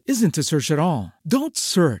candidate isn't to search at all. Don't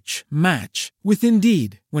search, match with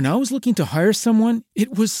Indeed. When I was looking to hire someone,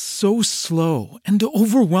 it was so slow and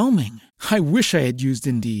overwhelming. I wish I had used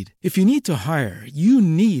Indeed. If you need to hire, you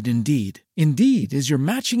need Indeed. Indeed is your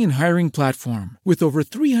matching and hiring platform with over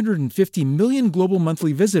 350 million global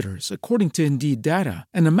monthly visitors, according to Indeed data,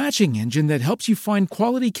 and a matching engine that helps you find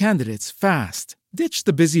quality candidates fast. Ditch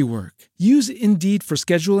the busy work. Use Indeed for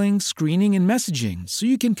scheduling, screening, and messaging so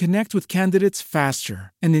you can connect with candidates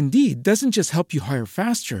faster. And Indeed doesn't just help you hire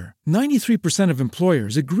faster. 93% of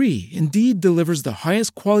employers agree Indeed delivers the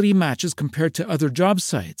highest quality matches compared to other job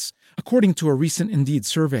sites, according to a recent Indeed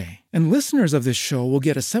survey. And listeners of this show will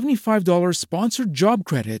get a $75 sponsored job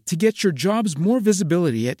credit to get your jobs more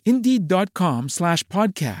visibility at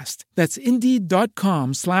Indeed.com/podcast. That's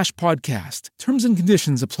Indeed.com/podcast. Terms and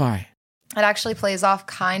conditions apply. It actually plays off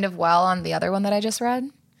kind of well on the other one that I just read.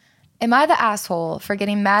 Am I the asshole for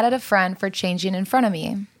getting mad at a friend for changing in front of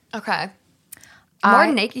me? Okay. More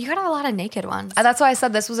naked. You got a lot of naked ones. That's why I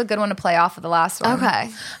said this was a good one to play off of the last one. Okay.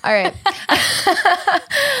 All right.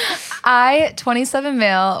 I, 27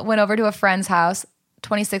 male, went over to a friend's house,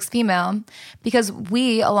 26 female, because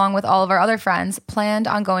we, along with all of our other friends, planned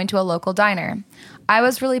on going to a local diner. I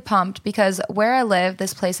was really pumped because where I live,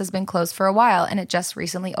 this place has been closed for a while and it just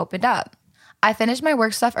recently opened up. I finished my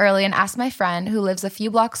work stuff early and asked my friend, who lives a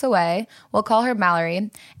few blocks away, we'll call her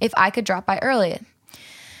Mallory, if I could drop by early.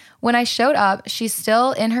 When I showed up, she's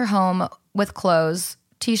still in her home with clothes,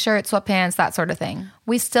 t-shirt, sweatpants, that sort of thing.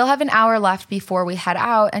 We still have an hour left before we head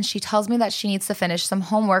out, and she tells me that she needs to finish some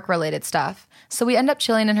homework-related stuff. So we end up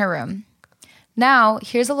chilling in her room. Now,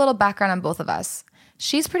 here's a little background on both of us.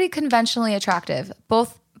 She's pretty conventionally attractive,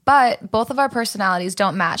 but both of our personalities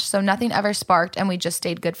don't match, so nothing ever sparked, and we just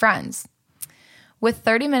stayed good friends. With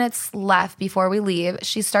 30 minutes left before we leave,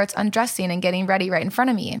 she starts undressing and getting ready right in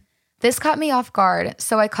front of me. This caught me off guard,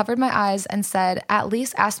 so I covered my eyes and said, at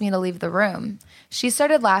least ask me to leave the room. She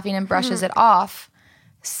started laughing and brushes it off,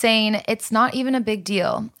 saying it's not even a big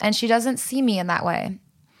deal, and she doesn't see me in that way.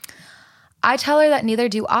 I tell her that neither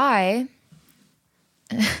do I.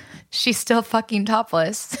 She's still fucking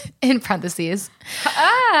topless, in parentheses.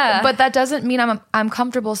 But that doesn't mean I'm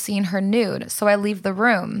comfortable seeing her nude, so I leave the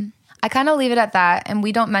room. I kind of leave it at that, and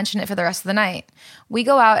we don't mention it for the rest of the night. We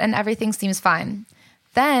go out, and everything seems fine.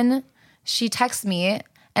 Then she texts me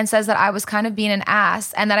and says that I was kind of being an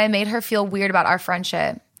ass and that I made her feel weird about our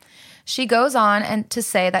friendship. She goes on and to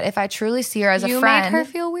say that if I truly see her as a friend... You made her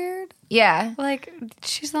feel weird? Yeah.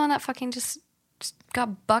 She's the one that fucking just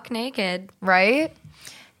got buck naked. Right?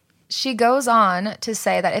 She goes on to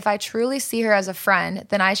say that if I truly see her as a friend,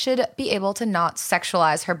 then I should be able to not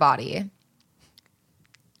sexualize her body.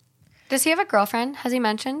 Does he have a girlfriend? Has he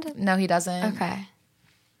mentioned? No, he doesn't. Okay.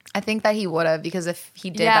 I think that he would have, because if he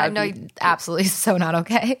did, that would be absolutely so not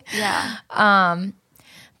okay. Yeah.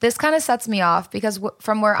 This kind of sets me off because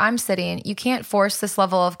from where I'm sitting, you can't force this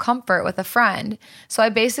level of comfort with a friend. So I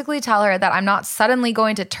basically tell her that I'm not suddenly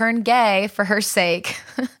going to turn gay for her sake.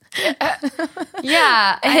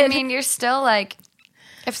 Yeah. I mean, you're still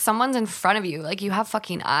if someone's in front of you, you have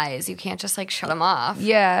fucking eyes. You can't just shut them off.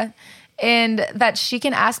 Yeah. And that she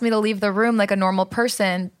can ask me to leave the room like a normal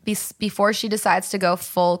person before she decides to go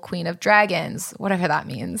full Queen of Dragons, whatever that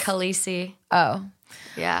means. Khaleesi. Oh.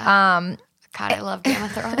 Yeah. God, I love Game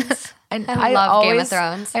of Thrones. And I love Game of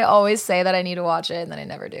Thrones. I always say that I need to watch it, and then I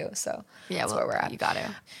never do. So that's where we're at. You got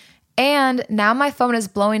to. And now my phone is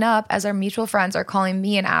blowing up as our mutual friends are calling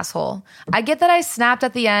me an asshole. I get that I snapped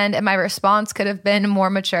at the end and my response could have been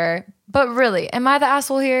more mature. But really, am I the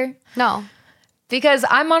asshole here? No. Because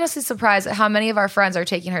I'm honestly surprised at how many of our friends are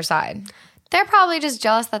taking her side. They're probably just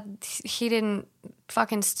jealous that he didn't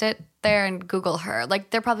fucking sit there and Google her.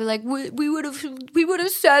 They're probably like, we would have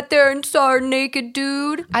sat there and saw her naked,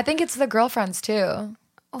 dude. I think it's the girlfriends too.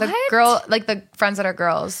 What? The friends that are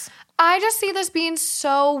girls. I just see this being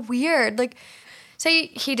so weird. Like, say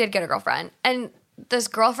he did get a girlfriend and this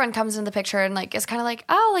girlfriend comes in the picture and like is kind of like,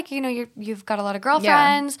 oh, like, you know, you've got a lot of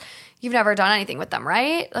girlfriends. Yeah. You've never done anything with them,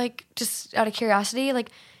 right? Like, just out of curiosity.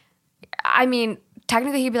 Like, I mean,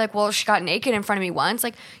 technically he'd be like, well, she got naked in front of me once.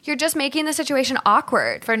 Like, you're just making the situation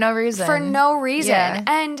awkward. For no reason. For no reason. Yeah.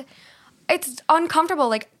 And it's uncomfortable.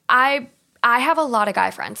 Like, I have a lot of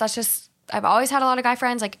guy friends. That's just, I've always had a lot of guy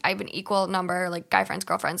friends. Like, I have an equal number, like, guy friends,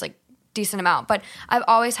 girlfriends, like, decent amount. But I've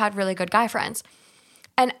always had really good guy friends.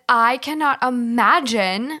 And I cannot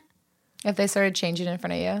imagine if they started changing in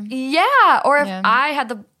front of you. Yeah. Or if I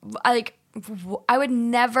had I would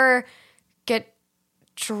never get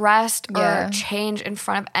dressed or change in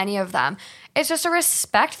front of any of them. It's just a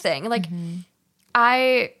respect thing. Like,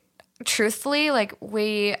 I truthfully, like,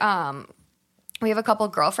 we have a couple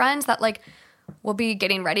girlfriends that, like, will be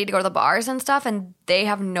getting ready to go to the bars and stuff, and they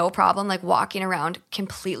have no problem, like, walking around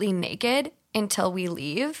completely naked until we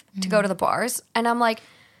leave to go to the bars. And I'm like,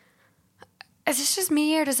 is this just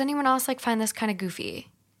me or does anyone else like find this kind of goofy?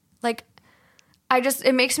 Like,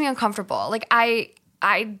 it makes me uncomfortable. Like, I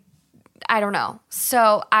don't know.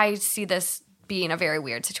 So I see this being a very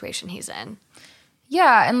weird situation he's in.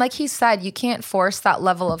 Yeah. And like he said, you can't force that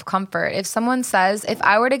level of comfort. If someone says, if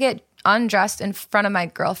I were to get undressed in front of my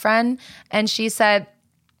girlfriend and she said,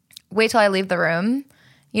 wait till I leave the room,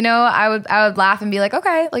 you know, I would laugh and be like,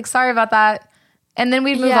 okay, like, sorry about that. And then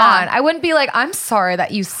we'd move on. I wouldn't be like, I'm sorry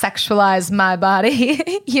that you sexualized my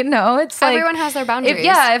body. You know, it's like everyone has their boundaries.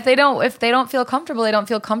 If they don't feel comfortable, they don't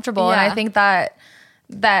feel comfortable. Yeah. And I think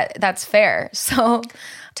that's fair. So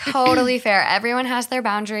totally fair. Everyone has their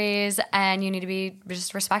boundaries and you need to be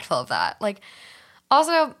just respectful of that. Like,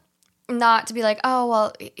 also not to be like, oh,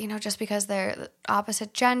 well, you know, just because they're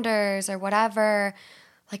opposite genders or whatever,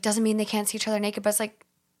 like, doesn't mean they can't see each other naked. But it's like,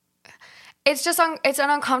 it's just it's an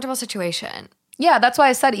uncomfortable situation. Yeah, that's why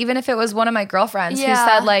I said, even if it was one of my girlfriends who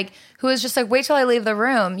said, like, who was just like, wait till I leave the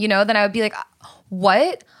room, you know, then I would be like,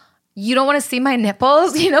 what? You don't want to see my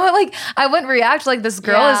nipples? You know, like, I wouldn't react like this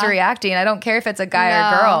girl is reacting. I don't care if it's a guy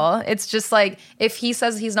or girl. It's just like, if he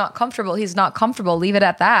says he's not comfortable, he's not comfortable. Leave it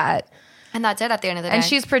at that. And that's it at the end of the day. And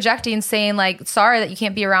she's projecting, saying, like, sorry that you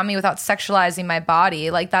can't be around me without sexualizing my body.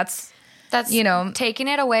 Like, that's you know, taking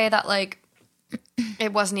it away that, like,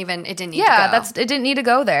 it didn't need to go. It didn't need to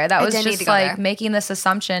go there. That was just like making this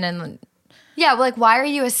assumption and yeah, like, why are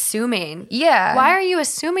you assuming? Yeah. Why are you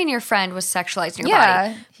assuming your friend was sexualizing your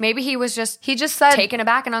body? Maybe he just said taken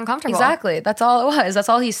aback and uncomfortable. Exactly. That's all it was. That's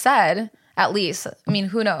all he said, at least. I mean,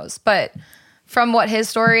 who knows? But from what his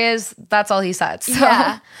story is, that's all he said. So.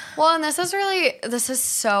 Yeah. Well, and this is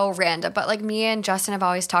so random, but like, me and Justin have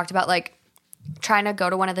always talked about, like, trying to go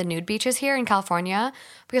to one of the nude beaches here in California,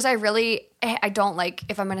 because I don't like,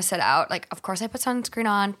 if I'm going to sit out, like, of course I put sunscreen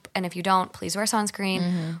on, and if you don't, please wear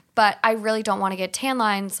sunscreen. But I really don't want to get tan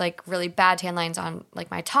lines, like really bad tan lines on,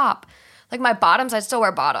 like, my top. Like, my bottoms, I'd still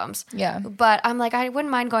wear bottoms. Yeah. But I'm like, I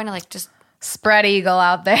wouldn't mind going to, like, just spread eagle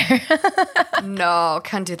out there. No,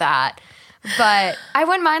 can't do that. But I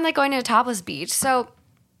wouldn't mind, like, going to a topless beach. So,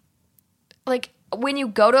 like, when you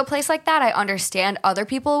go to a place like that, I understand other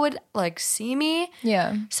people would, like, see me.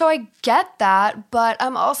 Yeah. So I get that, but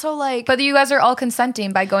I'm also like... But you guys are all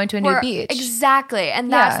consenting by going to a new beach. Exactly.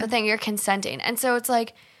 And that's the thing. You're consenting. And so it's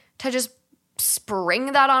like, to just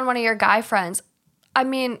spring that on one of your guy friends. I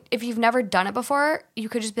mean, if you've never done it before, you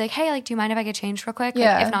could just be like, hey, like, do you mind if I get changed real quick?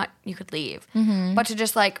 Yeah. Like, if not, you could leave. But to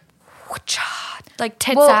just, like... like,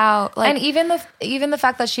 tits out. Like, and even the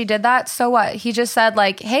fact that she did that, so what? He just said,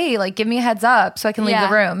 like, hey, like, give me a heads up so I can leave the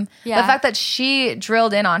room. Yeah. The fact that she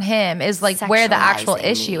drilled in on him is, like, where the actual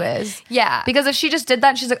issue is. Yeah. Because if she just did that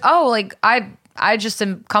and she's like, oh, like, I just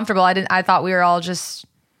am comfortable. I thought we were all just...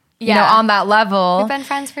 You know, on that level. We've been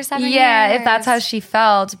friends for 7 years. Yeah, if that's how she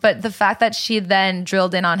felt. But the fact that she then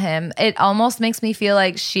drilled in on him, it almost makes me feel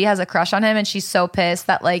like she has a crush on him and she's so pissed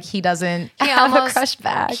that, like, he doesn't have a crush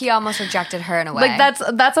back. He almost rejected her in a way. Like,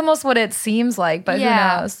 that's almost what it seems like, but who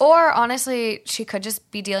knows? Or honestly, she could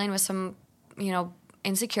just be dealing with some, you know,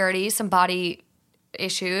 insecurities, some body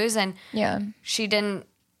issues, and she didn't,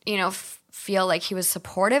 you know, feel like he was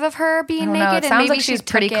supportive of her being naked. It sounds like she's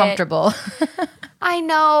pretty comfortable. I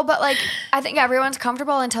know, but, like, I think everyone's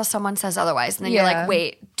comfortable until someone says otherwise. And then you're like,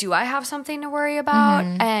 wait, do I have something to worry about?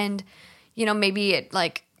 And, you know, maybe it,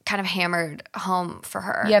 like, kind of hammered home for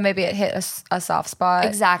her. Yeah, maybe it hit a soft spot.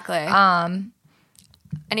 Exactly.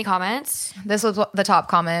 Any comments? This was the top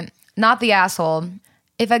comment. Not the asshole.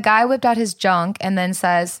 If a guy whipped out his junk and then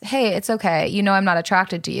says, hey, it's okay, you know I'm not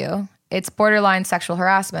attracted to you, it's borderline sexual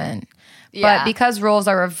harassment. Yeah. But because roles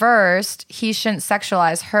are reversed, he shouldn't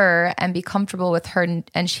sexualize her and be comfortable with her,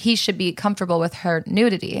 and he should be comfortable with her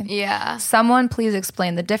nudity. Yeah. Someone please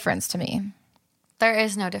explain the difference to me. There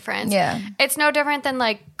is no difference. Yeah. It's no different than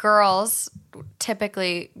like girls,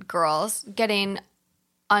 typically girls, getting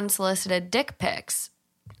unsolicited dick pics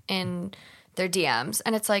in their DMs.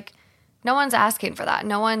 And it's like, no one's asking for that.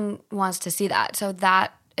 No one wants to see that. So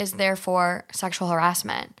that is therefore sexual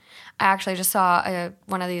harassment. I actually just saw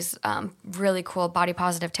one of these really cool body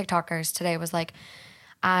positive TikTokers today was like,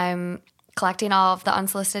 I'm collecting all of the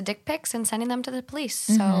unsolicited dick pics and sending them to the police.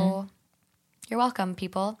 So you're welcome,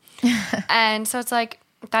 people. And so it's like,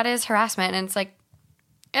 that is harassment. And it's like,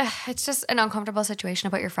 it's just an uncomfortable situation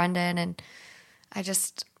to put your friend in. And I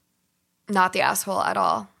just, not the asshole at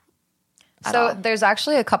all. So there's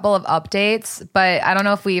actually a couple of updates, but I don't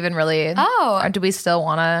know if we even really. Oh. Or do we still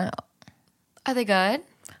want to? Are they good?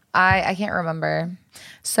 I can't remember.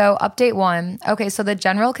 So update 1. Okay, so the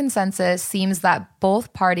general consensus seems that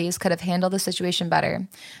both parties could have handled the situation better.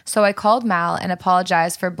 So I called Mal and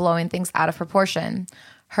apologized for blowing things out of proportion.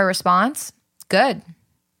 Her response? Good.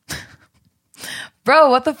 Bro,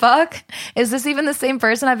 what the fuck? Is this even the same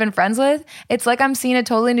person I've been friends with? It's like I'm seeing a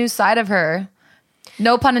totally new side of her.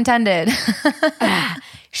 No pun intended.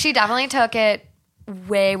 She definitely took it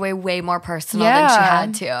way, way, way more personal than she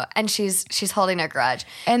had to. And she's holding a grudge.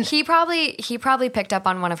 And he probably picked up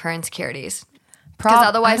on one of her insecurities. Because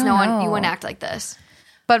otherwise you wouldn't act like this.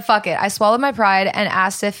 But fuck it. I swallowed my pride and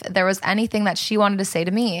asked if there was anything that she wanted to say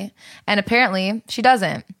to me. And apparently she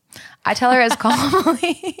doesn't. I tell her as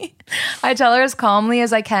calmly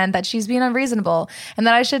as I can that she's being unreasonable and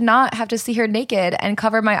that I should not have to see her naked and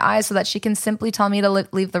cover my eyes so that she can simply tell me to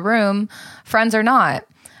leave the room, friends or not.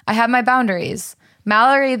 I have my boundaries.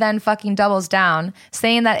 Mallory then fucking doubles down,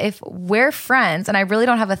 saying that if we're friends and I really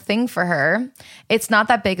don't have a thing for her, it's not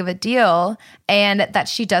that big of a deal and that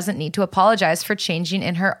she doesn't need to apologize for changing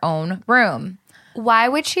in her own room. Why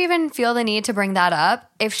would she even feel the need to bring that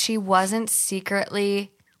up if she wasn't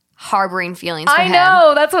secretly harboring feelings for him? I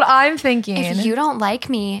know, that's what I'm thinking. If you don't like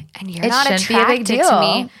me and you're It not shouldn't be a big attracted deal. to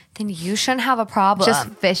me, then you shouldn't have a problem. Just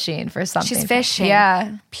fishing for something. She's fishing.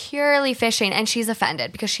 Yeah. Purely fishing. And she's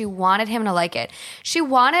offended because she wanted him to like it. She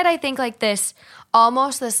wanted, I think, like this,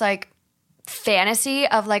 almost this like fantasy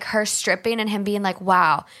of like her stripping and him being like,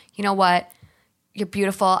 wow, you know what? You're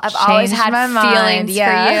beautiful. I've always Changed had my mind. feelings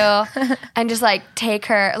Yeah. for you. And just like take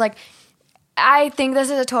her, like, I think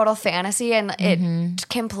this is a total fantasy and it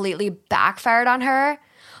completely backfired on her.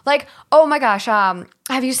 Like, oh my gosh,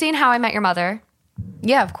 have you seen How I Met Your Mother?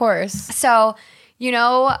 Yeah, of course. So, you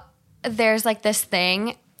know, there's like this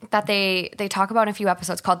thing that they talk about in a few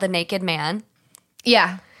episodes called The Naked Man.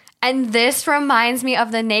 Yeah. And this reminds me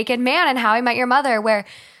of The Naked Man and How I Met Your Mother, where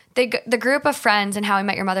the group of friends in How I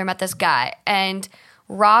Met Your Mother met this guy, and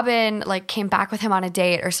Robin like came back with him on a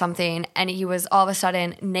date or something, and he was all of a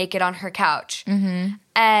sudden naked on her couch,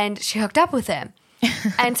 and she hooked up with him.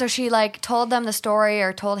 And so she like told them the story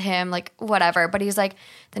or told him like whatever, but he's like,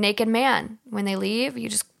 the naked man, when they leave, you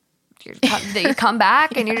come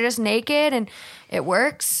back and you're just naked and it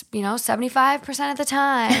works, 75% of the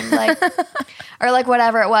time, like, or like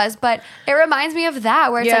whatever it was. But it reminds me of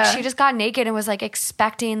that, where it's like she just got naked and was like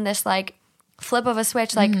expecting this like flip of a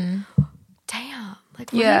switch, like, damn,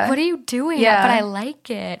 like, what are you doing? Yeah. But I like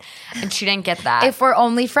it. And she didn't get that. If we're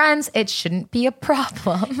only friends, it shouldn't be a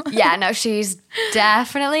problem. Yeah, no, she's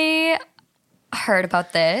definitely heard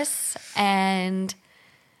about this, and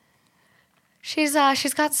she's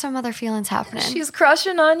got some other feelings happening. She's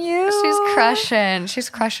crushing on you. She's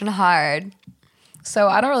crushing hard. So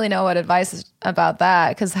I don't really know what advice is about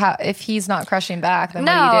that, because if he's not crushing back, then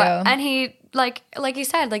No, what do you do? and he like you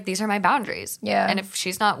said, like, these are my boundaries. Yeah. And if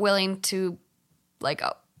she's not willing to like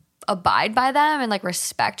abide by them and like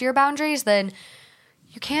respect your boundaries, then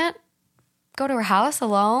you can't go to her house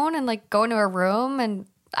alone and like go into her room and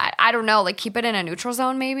I don't know, like keep it in a neutral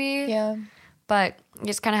zone maybe. Yeah. But you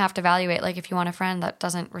just kind of have to evaluate, like, if you want a friend that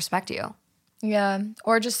doesn't respect you. Yeah.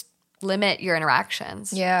 Or just, limit your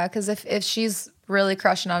interactions. yeah, because if she's really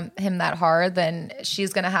crushing on him that hard, then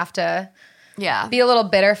she's going to have to Yeah. be a little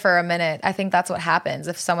bitter for a minute. I think that's what happens.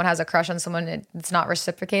 If someone has a crush on someone and it's not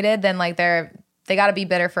reciprocated, then like they got to be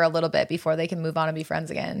bitter for a little bit before they can move on and be friends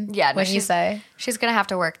again. Yeah. When you say. She's going to have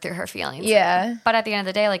to work through her feelings. Yeah. But at the end of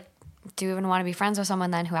the day, like, do you even want to be friends with someone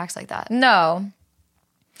then who acts like that? No.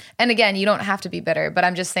 And again, you don't have to be bitter, but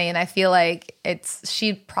I'm just saying, I feel like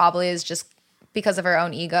she probably is just, because of her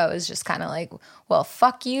own ego, is just kind of like, well,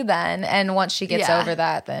 fuck you then. And once she gets over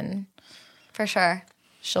that, then For sure.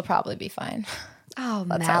 she'll probably be fine. Oh,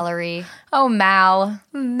 Mallory. Oh, Mal.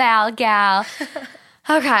 Mal gal.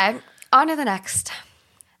 Okay. On to the next.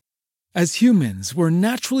 As humans, we're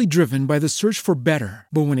naturally driven by the search for better.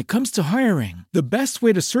 But when it comes to hiring, the best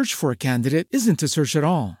way to search for a candidate isn't to search at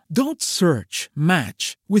all. Don't search,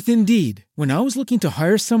 match with Indeed. When I was looking to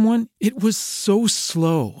hire someone, it was so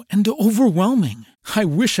slow and overwhelming. I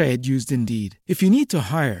wish I had used Indeed. If you need to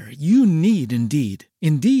hire, you need Indeed.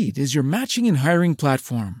 Indeed is your matching and hiring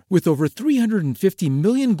platform with over 350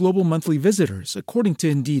 million global monthly visitors, according to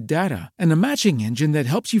Indeed data, and a matching engine that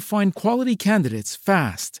helps you find quality candidates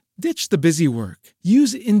fast. Ditch the busy work.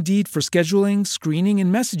 Use Indeed for scheduling, screening,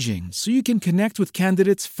 and messaging so you can connect with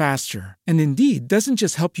candidates faster. And Indeed doesn't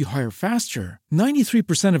just help you hire faster.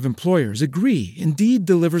 93% of employers agree Indeed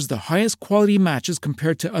delivers the highest quality matches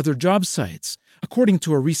compared to other job sites, according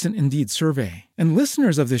to a recent Indeed survey. And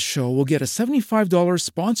listeners of this show will get a $75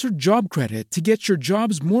 sponsored job credit to get your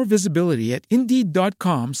jobs more visibility at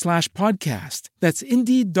Indeed.com/podcast. That's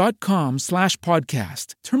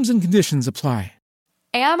Indeed.com/podcast. Terms and conditions apply.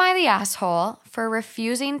 Am I the asshole for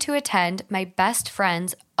refusing to attend my best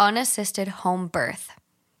friend's unassisted home birth?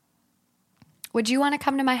 Would you want to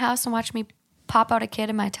come to my house and watch me pop out a kid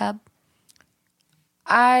in my tub?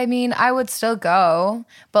 I mean, I would still go,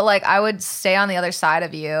 but like I would stay on the other side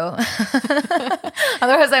of you.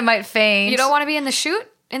 Otherwise, I might faint. You don't want to be in the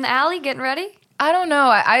chute in the alley getting ready? I don't know.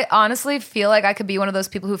 I honestly feel like I could be one of those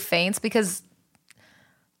people who faints because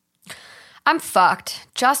I'm fucked.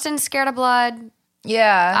 Justin's scared of blood.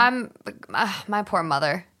 Yeah. My poor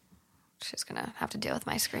mother. She's going to have to deal with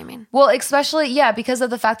my screaming. Well, especially, yeah, because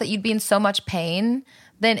of the fact that you'd be in so much pain,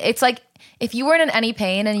 then it's like if you weren't in any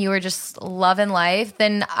pain and you were just loving life,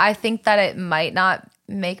 then I think that it might not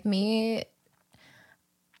make me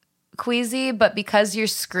queasy, but because you're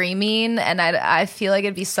screaming and I feel like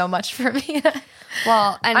it'd be so much for me.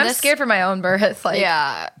 Well, and I'm scared for my own birth. Like,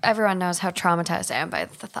 yeah, everyone knows how traumatized I am by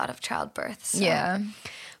the thought of childbirth. So. Yeah.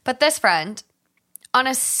 But this friend,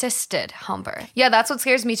 unassisted home birth. Yeah, that's what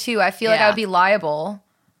scares me too. I feel like I would be liable.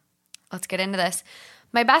 Let's get into this.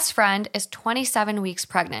 My best friend is 27 weeks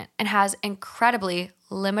pregnant and has incredibly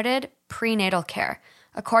limited prenatal care.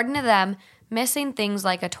 According to them, missing things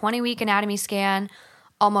like a 20-week anatomy scan,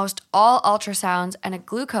 almost all ultrasounds, and a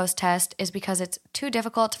glucose test is because it's too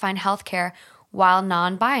difficult to find health care while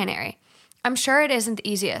non-binary. I'm sure it isn't the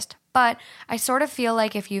easiest, but I sort of feel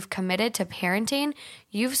like if you've committed to parenting,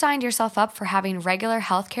 you've signed yourself up for having regular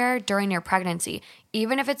health care during your pregnancy,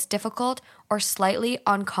 even if it's difficult or slightly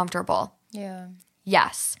uncomfortable. Yeah.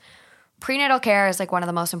 Yes. Prenatal care is like one of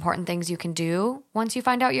the most important things you can do once you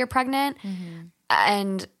find out you're pregnant. Mm-hmm.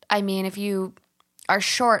 And I mean, if you are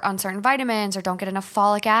short on certain vitamins or don't get enough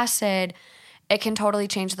folic acid, it can totally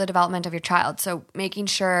change the development of your child. So making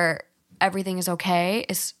sure everything is okay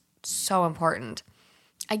is so important.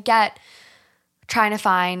 I get trying to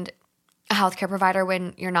find a healthcare provider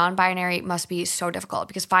when you're non-binary must be so difficult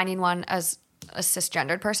because finding one as a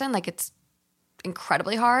cisgendered person, like it's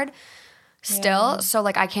incredibly hard still. Yeah. So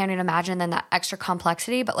like I can't even imagine then that extra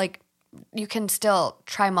complexity, but like you can still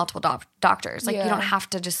try multiple doctors. Like you don't have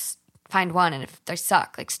to just find one and if they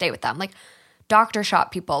suck, like stay with them. Like doctor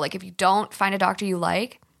shop people, like if you don't find a doctor you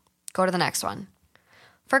like, go to the next one.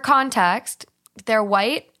 For context, they're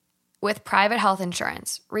white with private health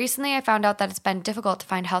insurance. Recently, I found out that it's been difficult to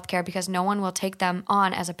find healthcare because no one will take them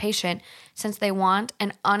on as a patient since they want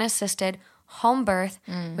an unassisted home birth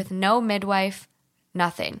with no midwife,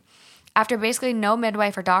 nothing. After basically no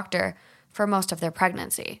midwife or doctor for most of their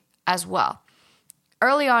pregnancy as well.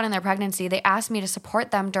 Early on in their pregnancy, they asked me to support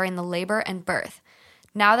them during the labor and birth.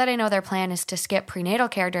 Now that I know their plan is to skip prenatal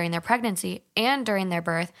care during their pregnancy and during their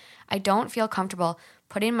birth, I don't feel comfortable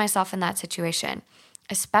putting myself in that situation,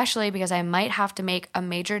 especially because I might have to make a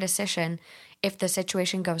major decision if the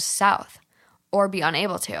situation goes south or be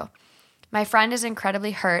unable to. My friend is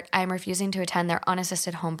incredibly hurt I am refusing to attend their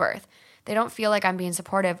unassisted home birth. They don't feel like I'm being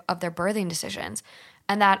supportive of their birthing decisions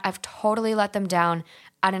and that I've totally let them down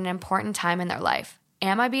at an important time in their life.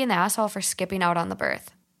 Am I being the asshole for skipping out on the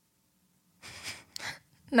birth?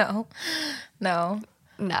 No,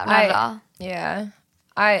 not at all. Yeah.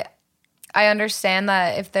 I understand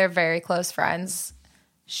that if they're very close friends,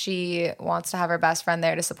 she wants to have her best friend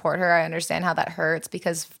there to support her. I understand how that hurts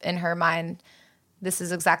because in her mind, this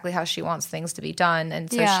is exactly how she wants things to be done. And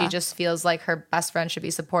so she just feels like her best friend should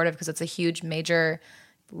be supportive because it's a huge, major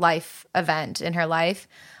life event in her life.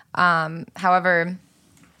 However,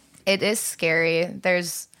 it is scary.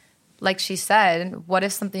 There's, like she said, what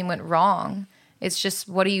if something went wrong? It's just,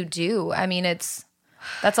 what do you do? I mean, that's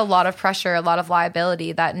a lot of pressure, a lot of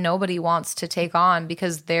liability that nobody wants to take on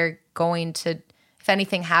because they're going to, if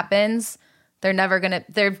anything happens, they're not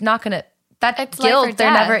going to that It's life or guilt,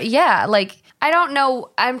 they're death. never, like, I don't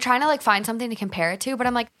know. I'm trying to like find something to compare it to, but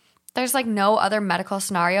I'm like, there's like no other medical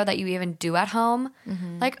scenario that you even do at home.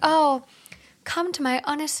 Like, oh, come to my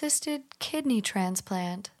unassisted kidney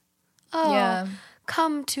transplant. Oh, Yeah.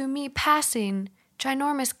 come to me passing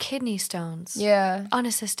ginormous kidney stones. yeah.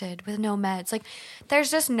 Unassisted with no meds. Like,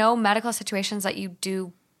 there's just no medical situations that you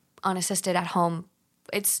do unassisted at home.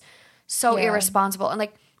 It's so Yeah. irresponsible. And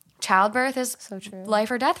like, childbirth is So true.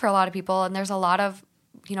 life or death for a lot of people. And there's a lot of,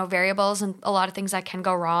 variables and a lot of things that can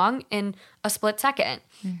go wrong in a split second.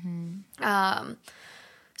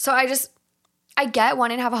 So I get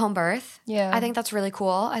wanting to have a home birth. Yeah. I think that's really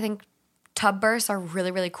cool. I think tub births are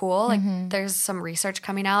really, really cool. Like, there's some research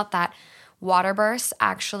coming out that water births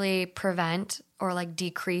actually prevent or like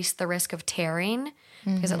decrease the risk of tearing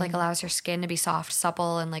because it like allows your skin to be soft,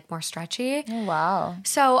 supple, and like more stretchy. Oh, wow.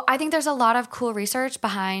 So I think there's a lot of cool research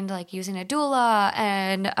behind like using a doula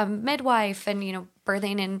and a midwife and,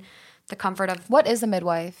 birthing in the comfort of What is a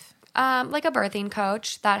midwife? like a birthing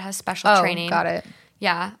coach that has special training. Got it.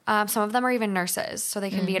 Yeah. Some of them are even nurses. So they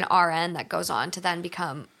can be an RN that goes on to then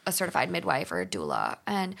become a certified midwife or a doula.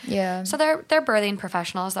 And Yeah. so they're birthing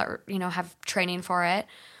professionals that, have training for it.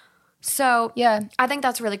 So Yeah. I think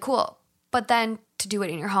that's really cool. But then to do it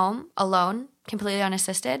in your home alone, completely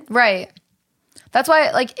unassisted. Right. That's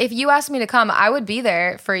why, like, if you asked me to come, I would be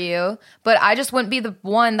there for you, but I just wouldn't be the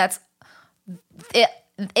one that's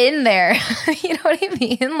in there. You know what I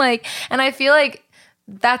mean? Like, and I feel like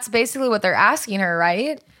that's basically what they're asking her,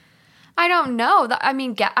 right? I don't know. I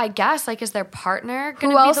mean, I guess, like, is their partner going to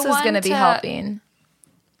be Who else the is one going to be helping?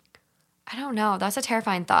 I don't know. That's a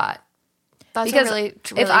terrifying thought. That's Because a really,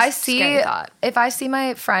 if I scary thought. if I see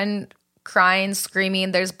my friend crying,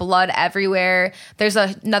 screaming, there's blood everywhere, there's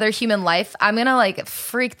another human life, I'm gonna like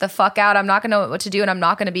freak the fuck out. I'm not gonna know what to do, and I'm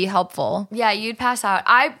not gonna be helpful. Yeah, you'd pass out.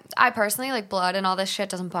 I personally, like, blood and all this shit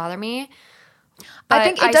doesn't bother me. I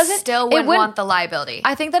think it doesn't. Still wouldn't want the liability.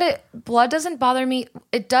 I think that blood doesn't bother me.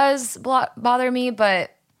 It does bother me,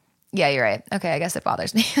 but yeah, you're right. Okay, I guess it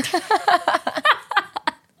bothers me.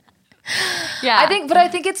 yeah, I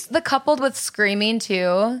think it's the coupled with screaming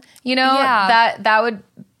too. Yeah. that would,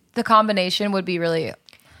 the combination would be really,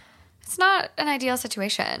 it's not an ideal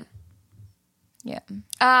situation. yeah.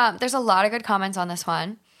 There's a lot of good comments on this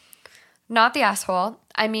one. Not the asshole.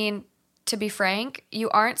 I mean, to be frank, you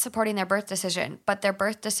aren't supporting their birth decision, but their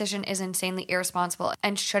birth decision is insanely irresponsible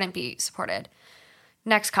and shouldn't be supported.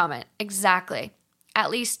 Next comment. Exactly. At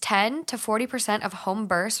least 10 to 40% of home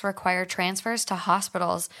births require transfers to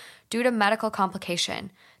hospitals due to medical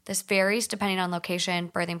complication. This varies depending on location,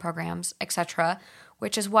 birthing programs, etc.,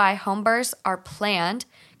 which is why home births are planned,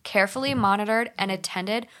 carefully monitored, and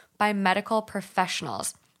attended by medical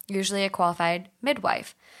professionals, usually a qualified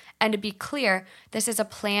midwife. And to be clear, this is a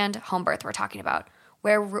planned home birth we're talking about,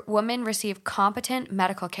 where women receive competent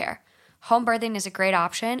medical care. Home birthing is a great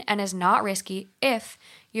option and is not risky if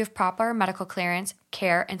you have proper medical clearance,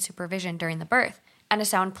 care, and supervision during the birth, and a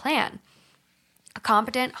sound plan. A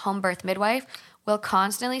competent home birth midwife will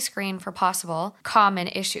constantly screen for possible common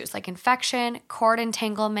issues like infection, cord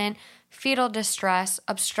entanglement, fetal distress,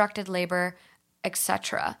 obstructed labor,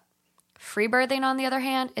 etc. Free birthing, on the other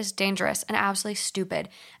hand, is dangerous and absolutely stupid,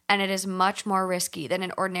 and it is much more risky than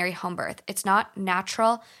an ordinary home birth. It's not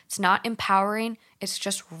natural, it's not empowering, it's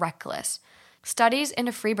just reckless. Studies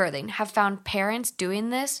into free birthing have found parents doing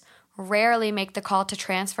this rarely make the call to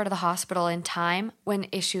transfer to the hospital in time when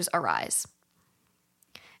issues arise.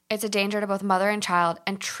 It's a danger to both mother and child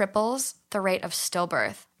and triples the rate of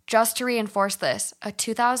stillbirth. Just to reinforce this, a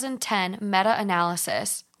 2010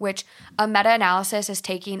 meta-analysis, which a meta-analysis is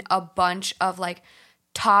taking a bunch of like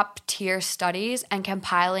top tier studies and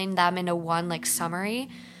compiling them into one like summary,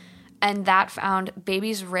 and that found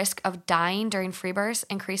babies' risk of dying during free births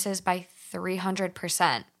increases by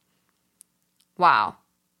 300%. Wow.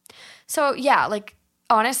 So yeah, like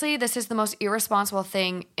honestly, this is the most irresponsible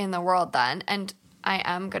thing in the world then, and I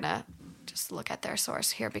am gonna just look at their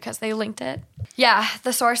source here because they linked it. Yeah,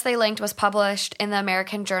 the source they linked was published in the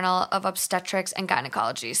American Journal of Obstetrics and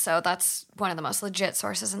Gynecology. So that's one of the most legit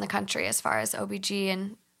sources in the country as far as OBG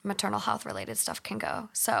and maternal health related stuff can go.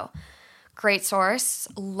 So great source.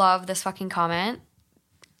 Love this fucking comment.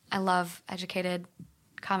 I love educated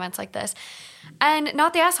comments like this. And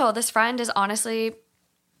not the asshole. This friend is honestly,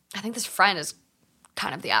 I think this friend is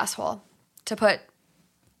kind of the asshole to put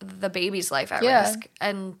the baby's life at risk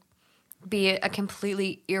and be a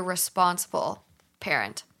completely irresponsible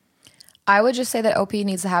parent. I would just say that OP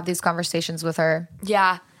needs to have these conversations with her.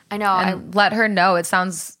 Yeah, I know. And let her know. It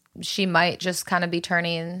sounds she might just kind of be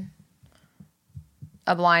turning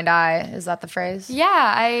a blind eye. Is that the phrase?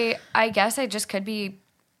 Yeah, I guess I just could be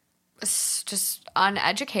just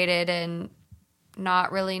uneducated and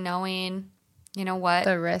not really knowing, what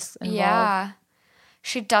The risks involved. Yeah.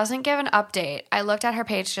 She doesn't give an update. I looked at her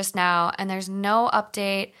page just now, and there's no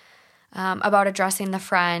update about addressing the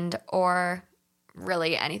friend or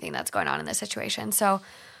really anything that's going on in this situation. So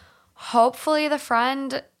hopefully the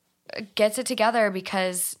friend gets it together,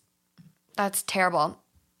 because that's terrible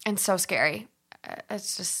and so scary.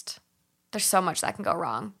 It's just, there's so much that can go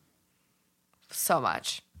wrong. So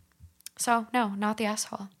much. So no, not the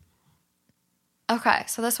asshole. Okay,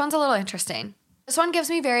 so this one's a little interesting. This one gives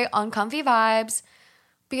me very uncomfy vibes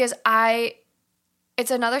because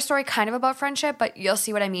it's another story kind of about friendship, but you'll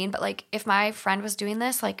see what I mean. But like, if my friend was doing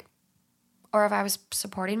this, or if I was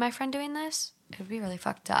supporting my friend doing this, it would be really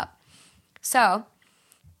fucked up. So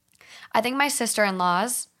I think my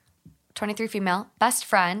sister-in-law's 23 female best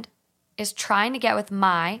friend is trying to get with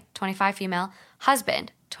my 25 female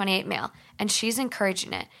husband, 28 male, and she's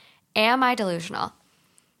encouraging it. Am I delusional?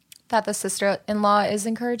 That the sister-in-law is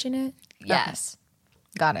encouraging it? Yes.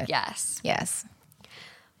 Okay. Got it. Yes.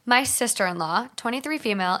 My sister-in-law, 23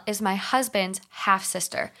 female, is my husband's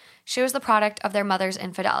half-sister. She was the product of their mother's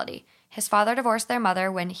infidelity. His father divorced their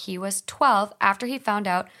mother when he was 12 after he found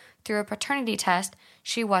out through a paternity test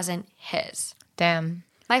she wasn't his. Damn.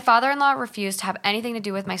 My father-in-law refused to have anything to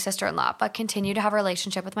do with my sister-in-law, but continued to have a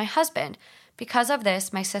relationship with my husband. Because of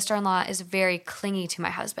this, my sister-in-law is very clingy to my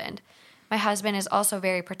husband. My husband is also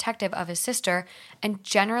very protective of his sister and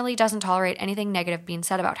generally doesn't tolerate anything negative being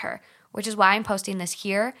said about her, which is why I'm posting this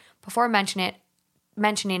here before mentioning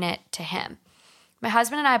it to him. My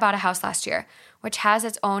husband and I bought a house last year, which has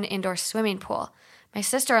its own indoor swimming pool. My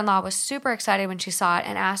sister-in-law was super excited when she saw it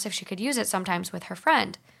and asked if she could use it sometimes with her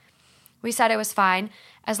friend. We said it was fine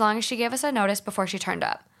as long as she gave us a notice before she turned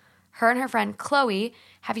up. Her and her friend Chloe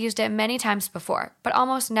have used it many times before, but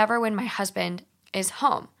almost never when my husband is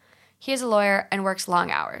home. He is a lawyer and works long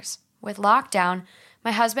hours. With lockdown,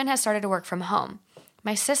 my husband has started to work from home.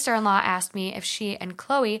 My sister-in-law asked me if she and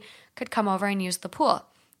Chloe could come over and use the pool.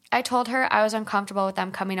 I told her I was uncomfortable with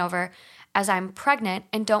them coming over as I'm pregnant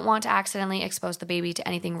and don't want to accidentally expose the baby to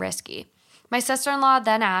anything risky. My sister-in-law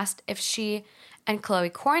then asked if she and Chloe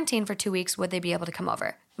quarantined for 2 weeks, would they be able to come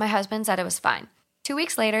over? My husband said it was fine. 2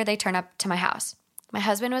 weeks later, they turn up to my house. My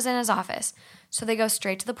husband was in his office, so they go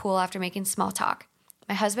straight to the pool after making small talk.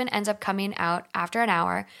 My husband ends up coming out after an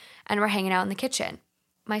hour, and we're hanging out in the kitchen.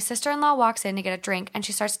 My sister-in-law walks in to get a drink, and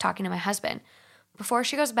she starts talking to my husband. Before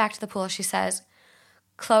she goes back to the pool, she says,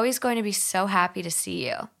 "Chloe's going to be so happy to see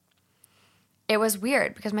you." It was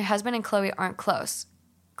weird because my husband and Chloe aren't close.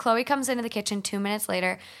 Chloe comes into the kitchen 2 minutes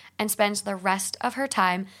later and spends the rest of her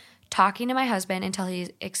time talking to my husband until he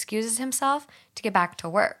excuses himself to get back to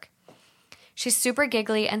work. She's super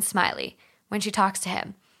giggly and smiley when she talks to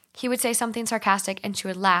him. He would say something sarcastic and she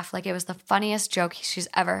would laugh like it was the funniest joke she's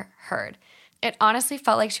ever heard. It honestly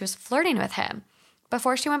felt like she was flirting with him.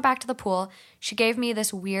 Before she went back to the pool, she gave me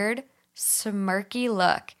this weird, smirky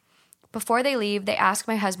look. Before they leave, they ask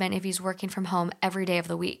my husband if he's working from home every day of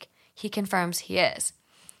the week. He confirms he is.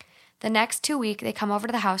 The next 2 weeks, they come over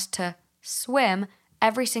to the house to swim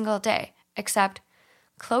every single day, except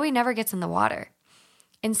Chloe never gets in the water.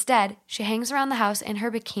 Instead, she hangs around the house in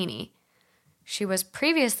her bikini. She was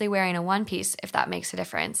previously wearing a one-piece, if that makes a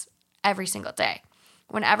difference, every single day.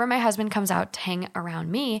 Whenever my husband comes out to hang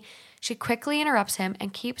around me, she quickly interrupts him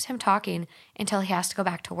and keeps him talking until he has to go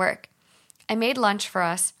back to work. I made lunch for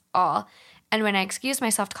us all, and when I excused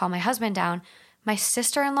myself to call my husband down, my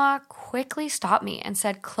sister-in-law quickly stopped me and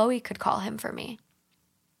said Chloe could call him for me.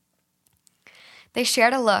 They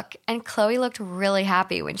shared a look, and Chloe looked really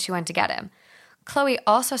happy when she went to get him. Chloe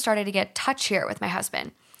also started to get touchier with my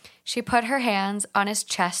husband. She put her hands on his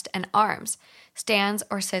chest and arms, stands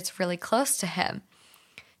or sits really close to him.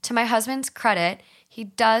 To my husband's credit, he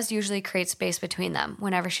does usually create space between them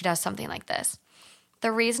whenever she does something like this.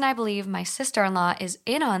 The reason I believe my sister-in-law is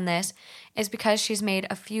in on this is because she's made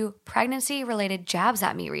a few pregnancy-related jabs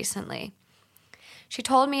at me recently. She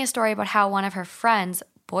told me a story about how one of her friends'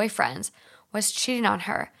 boyfriends was cheating on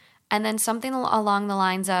her, and then something along the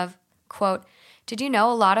lines of, quote, "Did you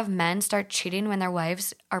know a lot of men start cheating when their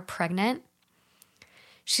wives are pregnant?"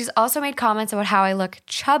 She's also made comments about how I look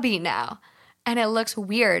chubby now, and it looks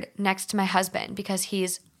weird next to my husband because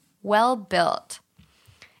he's well built.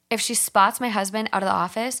 If she spots my husband out of the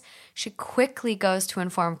office, she quickly goes to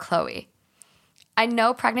inform Chloe. I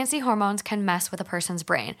know pregnancy hormones can mess with a person's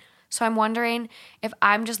brain, so I'm wondering if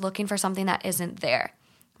I'm just looking for something that isn't there.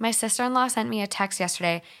 My sister-in-law sent me a text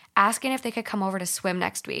yesterday asking if they could come over to swim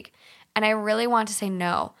next week, and I really want to say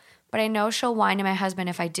no, but I know she'll whine to my husband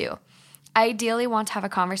if I do. I ideally want to have a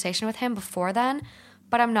conversation with him before then,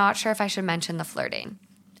 but I'm not sure if I should mention the flirting.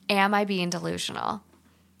 Am I being delusional?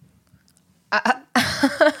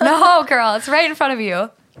 No, girl, it's right in front of you.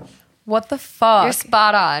 What the fuck? You're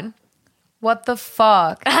spot on. What the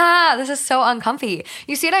fuck? This is so uncomfy.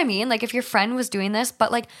 You see what I mean? Like if your friend was doing this,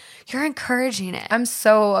 but like you're encouraging it. I'm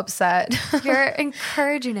so upset. You're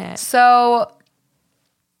encouraging it. So,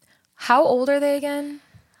 how old are they again?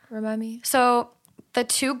 Remind me. So the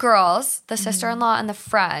two girls, the sister-in-law and the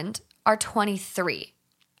friend, are 23.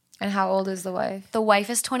 And how old is the wife? The wife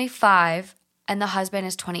is 25 and the husband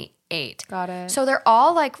is 28. Got it. So they're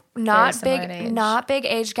all like not Very similar in age. not big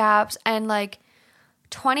age gaps, and like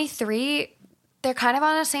 23, they're kind of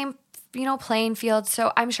on the same, playing field.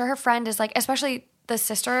 So I'm sure her friend is like, especially the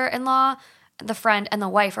sister-in-law, the friend and the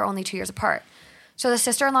wife are only 2 years apart. So the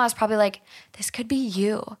sister-in-law is probably like, this could be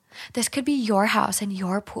you. This could be your house and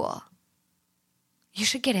your pool. You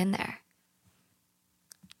should get in there.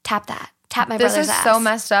 Tap that. Tap my brother's ass. This is so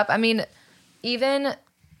messed up. I mean, even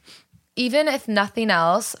if nothing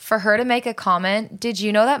else, for her to make a comment, did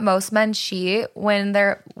you know that most men cheat when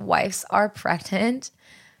their wives are pregnant?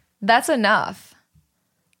 That's enough.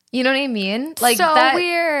 You know what I mean? Like so that,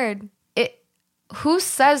 weird. Who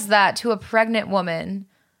says that to a pregnant woman?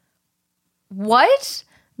 What?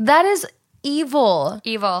 That is evil.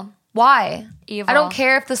 Evil. Why? Evil. I don't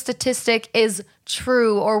care if the statistic is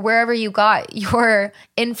true or wherever you got your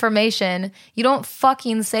information. You don't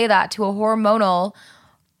fucking say that to a hormonal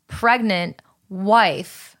pregnant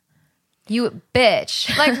wife. You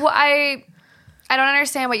bitch. Like, I don't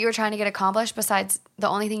understand what you were trying to get accomplished besides the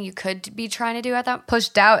only thing you could be trying to do at that. Push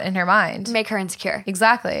doubt in her mind. Make her insecure.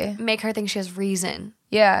 Exactly. Make her think she has reason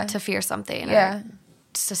Yeah. to fear something Yeah. or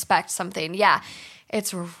suspect something. Yeah.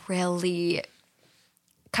 It's really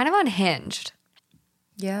kind of unhinged.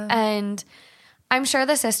 Yeah. And I'm sure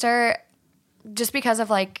the sister, just because of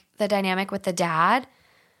like the dynamic with the dad,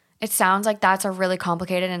 it sounds like that's a really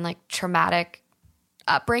complicated and like traumatic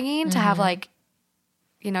upbringing to have like,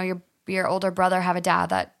 your older brother have a dad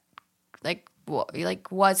that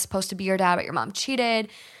like was supposed to be your dad, but your mom cheated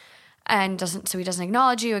and he doesn't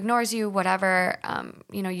acknowledge you, ignores you, whatever.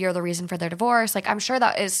 You're the reason for their divorce. Like I'm sure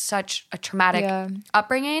that is such a traumatic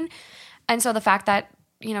upbringing. And so the fact that,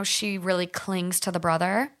 she really clings to the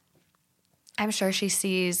brother, I'm sure she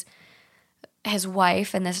sees his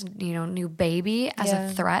wife and this, new baby as a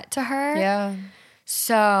threat to her. Yeah.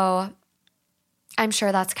 So I'm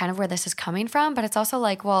sure that's kind of where this is coming from. But it's also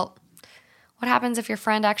like, well, what happens if your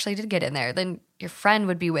friend actually did get in there? Then your friend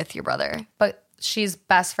would be with your brother. But she's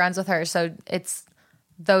best friends with her. So it's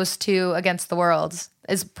those two against the world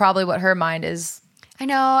is probably what her mind is. I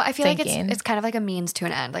know. I feel thinking. like it's kind of like a means to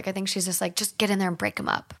an end. Like I think she's just like, just get in there and break them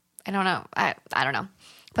up. I don't know. I don't know.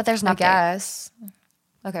 But there's an update. I guess.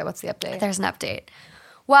 Okay, what's the update? There's an update.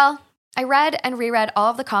 Well, I read and reread all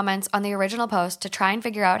of the comments on the original post to try and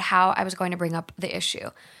figure out how I was going to bring up the issue.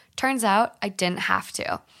 Turns out I didn't have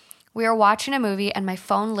to. We were watching a movie and my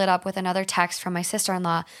phone lit up with another text from my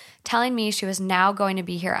sister-in-law telling me she was now going to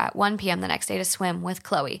be here at 1 p.m. the next day to swim with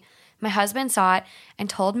Chloe. My husband saw it and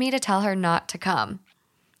told me to tell her not to come.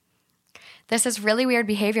 This is really weird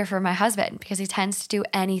behavior for my husband because he tends to do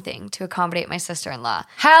anything to accommodate my sister-in-law.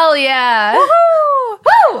 Hell yeah. Woohoo!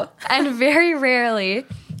 Woo! And very rarely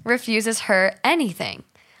refuses her anything.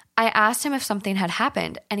 I asked him if something had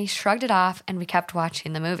happened and he shrugged it off and we kept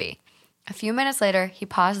watching the movie. A few minutes later, he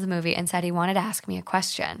paused the movie and said he wanted to ask me a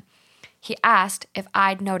question. He asked if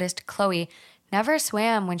I'd noticed Chloe never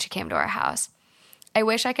swam when she came to our house. I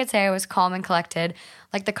wish I could say I was calm and collected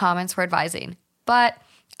like the comments were advising, but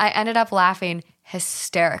I ended up laughing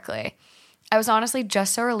hysterically. I was honestly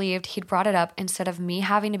just so relieved he'd brought it up instead of me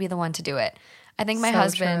having to be the one to do it. I think my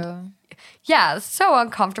husband, True. It's so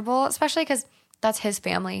uncomfortable, especially because that's his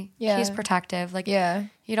family. Yeah. He's protective. Like, Yeah.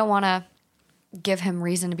 you don't want to give him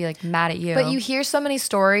reason to be like mad at you. But you hear so many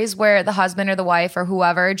stories where the husband or the wife or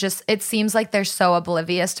whoever just, it seems like they're so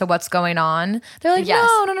oblivious to what's going on. They're like, Yes.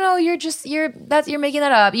 no, you're making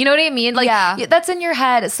that up. You know what I mean? Like, Yeah. that's in your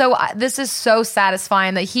head. So this is so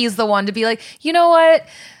satisfying that he's the one to be like, you know what?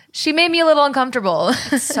 She made me a little uncomfortable.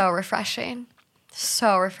 so refreshing.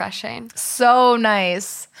 So refreshing. So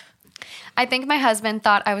nice. I think my husband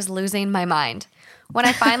thought I was losing my mind. When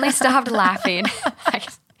I finally stopped laughing,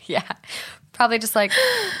 probably just like,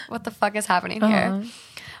 what the fuck is happening here?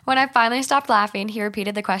 When I finally stopped laughing, he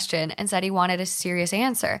repeated the question and said he wanted a serious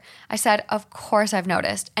answer. I said, of course I've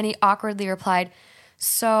noticed. And he awkwardly replied,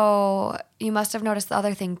 so you must have noticed the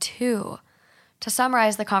other thing too. To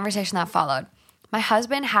summarize the conversation that followed, My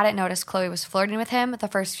husband hadn't noticed Chloe was flirting with him the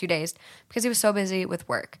first few days because he was so busy with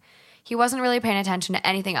work. He wasn't really paying attention to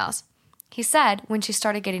anything else. He said when she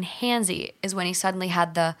started getting handsy is when he suddenly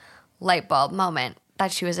had the light bulb moment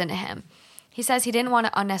that she was into him. He says he didn't want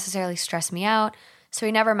to unnecessarily stress me out, so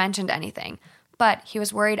he never mentioned anything. But he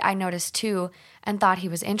was worried I noticed too and thought he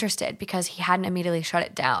was interested because he hadn't immediately shut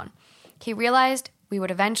it down. He realized we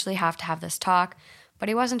would eventually have to have this talk, but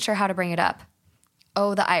he wasn't sure how to bring it up.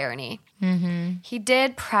 Oh, the irony. Mm-hmm. He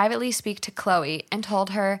did privately speak to Chloe and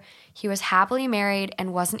told her he was happily married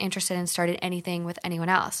and wasn't interested in starting anything with anyone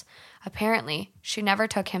else. Apparently, she never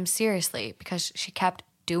took him seriously because she kept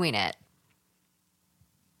doing it.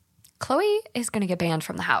 Chloe is going to get banned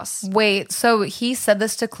from the house. Wait, so he said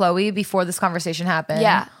this to Chloe before this conversation happened?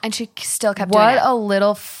 Yeah, and she still kept doing it. What a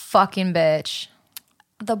little fucking bitch.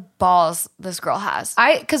 The balls this girl has.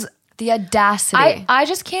 Because the audacity. I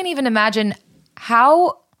just can't even imagine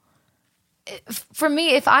how, for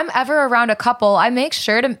me, if I'm ever around a couple, I make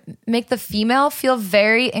sure to make the female feel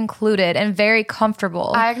very included and very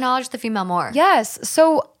comfortable. I acknowledge the female more. Yes.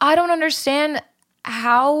 So I don't understand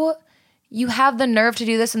how you have the nerve to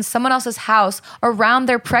do this in someone else's house around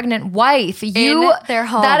their pregnant wife. In their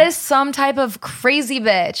home. That is some type of crazy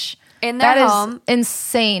bitch. In their home. That is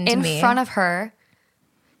insane to me. In front of her.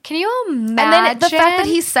 Can you imagine? And then the fact that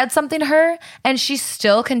he said something to her and she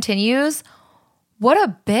still continues. What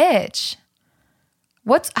a bitch.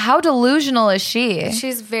 How delusional is she?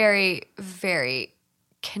 She's very, very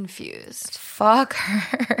confused. Fuck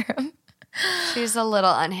her. She's a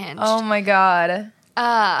little unhinged. Oh my God.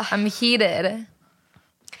 I'm heated.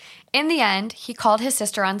 In the end, he called his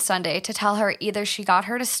sister on Sunday to tell her either she got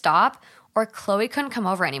her to stop or Chloe couldn't come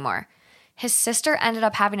over anymore. His sister ended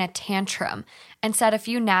up having a tantrum and said a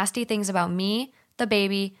few nasty things about me, the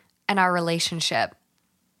baby, and our relationship.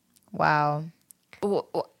 Wow.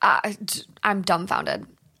 I'm dumbfounded.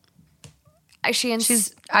 I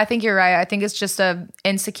think you're right. I think it's just a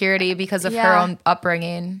insecurity because of her own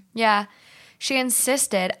upbringing. Yeah. She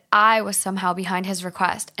insisted I was somehow behind his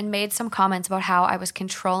request and made some comments about how I was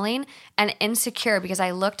controlling and insecure because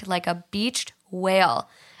I looked like a beached whale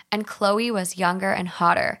and Chloe was younger and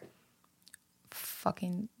hotter.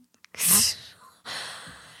 Fucking.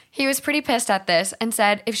 He was pretty pissed at this and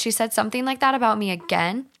said if she said something like that about me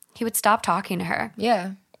again, he would stop talking to her.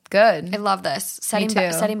 Yeah. Good. I love this.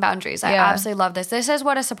 Setting boundaries. I absolutely love this. This is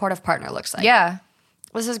what a supportive partner looks like. Yeah.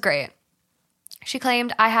 This is great. She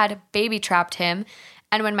claimed I had baby trapped him,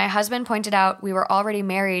 and when my husband pointed out we were already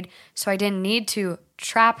married, so I didn't need to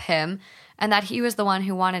trap him, and that he was the one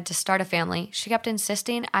who wanted to start a family, she kept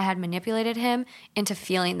insisting I had manipulated him into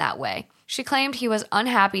feeling that way. She claimed he was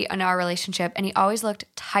unhappy in our relationship, and he always looked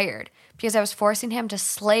tired because I was forcing him to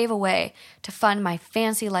slave away to fund my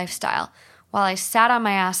fancy lifestyle while I sat on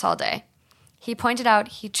my ass all day. He pointed out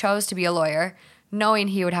he chose to be a lawyer, knowing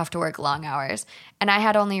he would have to work long hours, and I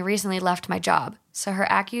had only recently left my job, so her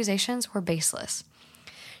accusations were baseless.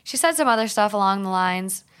 She said some other stuff along the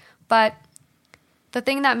lines, but the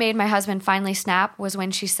thing that made my husband finally snap was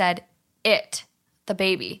when she said it, the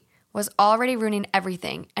baby, was already ruining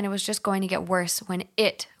everything, and it was just going to get worse when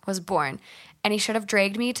it was born, and he should have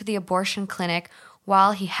dragged me to the abortion clinic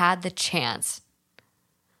while he had the chance.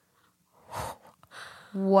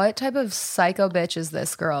 What type of psycho bitch is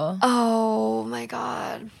this girl? Oh my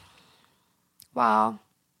God. Wow.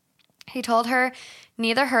 He told her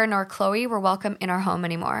neither her nor Chloe were welcome in our home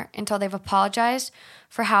anymore until they've apologized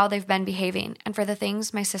for how they've been behaving and for the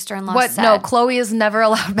things my sister-in-law said. No, Chloe is never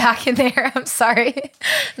allowed back in there. I'm sorry.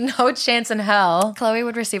 No chance in hell. Chloe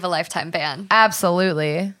would receive a lifetime ban.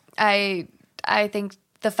 Absolutely. I think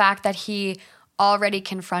the fact that he already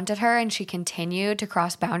confronted her and she continued to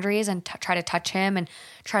cross boundaries and try to touch him and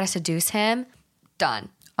try to seduce him, done.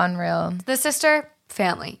 Unreal. The sister,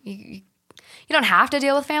 family. You don't have to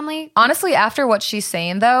deal with family. Honestly, after what she's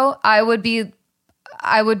saying, though, I would be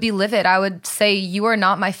livid. I would say you are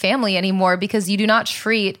not my family anymore because you do not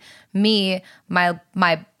treat me,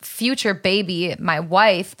 my future baby, my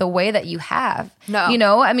wife, the way that you have. No. You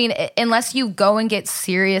know, I mean, unless you go and get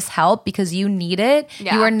serious help because you need it,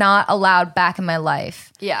 Yeah. you are not allowed back in my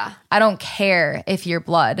life. Yeah. I don't care if you're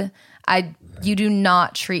blood. You do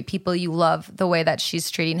not treat people you love the way that she's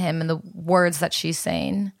treating him and the words that she's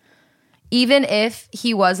saying. Even if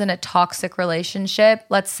he was in a toxic relationship,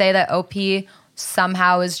 let's say that OP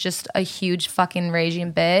somehow is just a huge fucking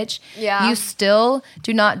raging bitch. Yeah. You still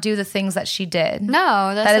do not do the things that she did.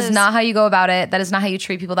 No, that is not how you go about it. That is not how you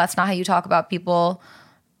treat people. That's not how you talk about people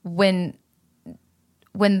when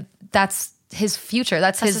that's his future.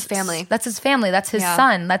 That's his family. That's his family. That's his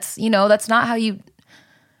son. That's, that's not how you...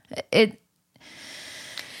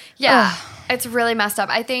 Yeah. It's really messed up.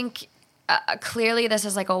 I think clearly this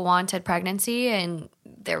is like a wanted pregnancy and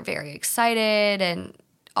they're very excited and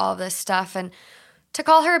all of this stuff. And to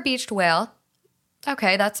call her a beached whale,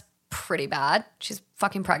 okay, that's pretty bad. She's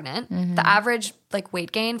fucking pregnant. The average like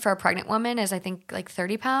weight gain for a pregnant woman is I think like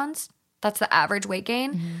 30 pounds. That's the average weight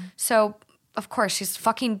gain. So of course she's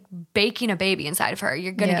fucking baking a baby inside of her.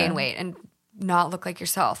 You're going to gain weight and not look like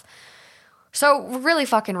yourself. So really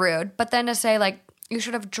fucking rude. But then to say like you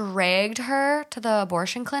should have dragged her to the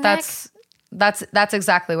abortion clinic. That's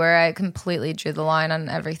exactly where I completely drew the line on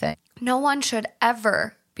everything. No one should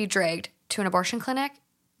ever be dragged to an abortion clinic.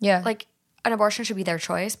 Yeah. Like an abortion should be their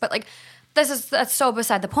choice. But like that's so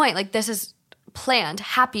beside the point. Like this is planned,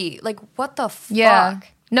 happy. Like what the fuck? Yeah.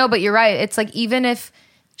 No, but you're right. It's like even if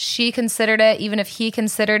she considered it, even if he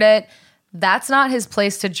considered it, that's not his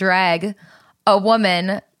place to drag a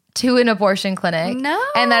woman to an abortion clinic. No.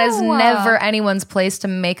 And that is never anyone's place to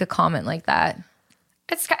make a comment like that.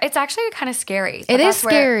 It's actually kind of scary. It is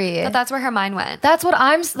scary. But that's where her mind went. That's why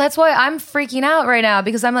I'm freaking out right now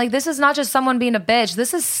because I'm like, this is not just someone being a bitch.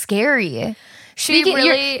 This is scary.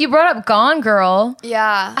 You brought up Gone Girl.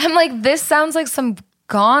 Yeah. I'm like, this sounds like some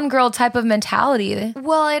Gone Girl type of mentality.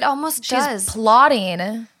 Well, it almost She's does.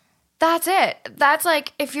 plotting. That's it. That's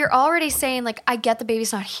like if you're already saying like, I get the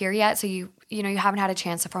baby's not here yet, so you haven't had a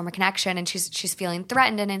chance to form a connection, and she's feeling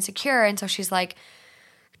threatened and insecure, and so she's like,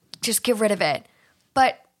 just get rid of it.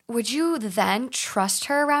 But would you then trust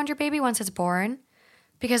her around your baby once it's born?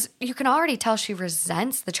 Because you can already tell she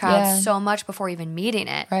resents the child so much before even meeting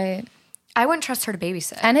it. Right. I wouldn't trust her to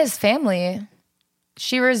babysit. And his family.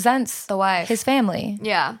 She resents the wife. His family.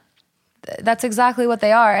 Yeah. That's exactly what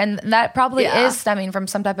they are. And that probably is stemming from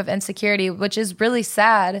some type of insecurity, which is really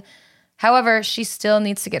sad. However, she still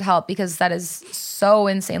needs to get help because that is so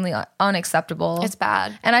insanely unacceptable. It's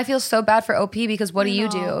bad. And I feel so bad for OP because what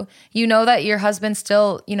do? You know that your husband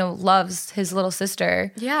still, loves his little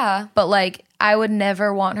sister. Yeah. But like, I would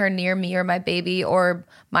never want her near me or my baby or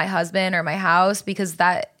my husband or my house because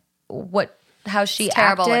how she it's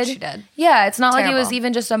terrible acted. what she did. Yeah, it's not like it was Terrible.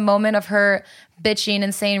 even just a moment of her bitching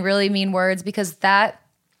and saying really mean words because that,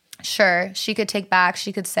 sure, she could take back.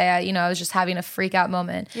 She could say, I was just having a freak out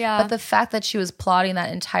moment. Yeah. But the fact that she was plotting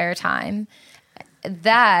that entire time,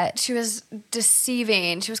 that She was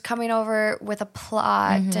deceiving. She was coming over with a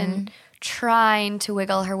plot and trying to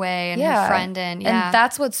wiggle her way and her friend in. Yeah. And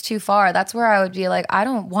that's what's too far. That's where I would be like, I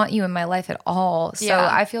don't want you in my life at all. So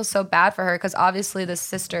I feel so bad for her because obviously the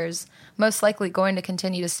sister's most likely going to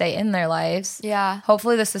continue to stay in their lives. Yeah.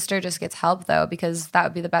 Hopefully the sister just gets help though, because that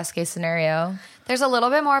would be the best case scenario. There's a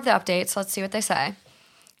little bit more of the update, so let's see what they say.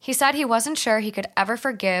 He said he wasn't sure he could ever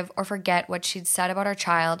forgive or forget what she'd said about our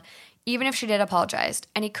child, even if she did apologize.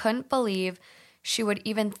 And he couldn't believe she would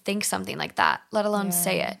even think something like that, let alone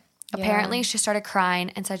say it. Apparently, she started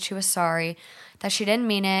crying and said she was sorry, that she didn't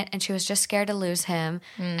mean it, and she was just scared to lose him,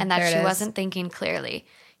 and that she wasn't thinking clearly.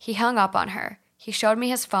 He hung up on her. He showed me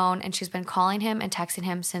his phone, and she's been calling him and texting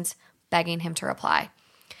him since, begging him to reply.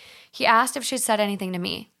 He asked if she'd said anything to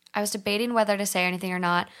me. I was debating whether to say anything or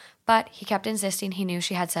not, but he kept insisting he knew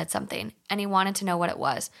she had said something, and he wanted to know what it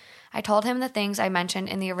was. I told him the things I mentioned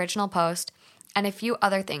in the original post and a few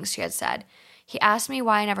other things she had said. He asked me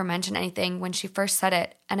why I never mentioned anything when she first said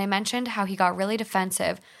it, and I mentioned how he got really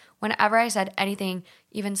defensive whenever I said anything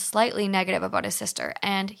even slightly negative about his sister,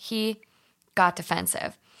 and he got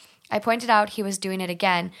defensive. I pointed out he was doing it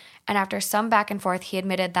again, and after some back and forth, he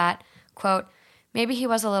admitted that, quote, maybe he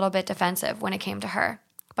was a little bit defensive when it came to her,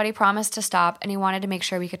 but he promised to stop, and he wanted to make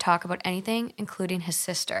sure we could talk about anything, including his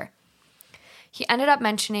sister. He ended up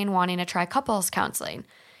mentioning wanting to try couples counseling.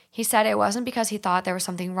 He said it wasn't because he thought there was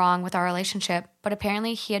something wrong with our relationship, but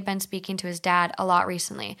apparently he had been speaking to his dad a lot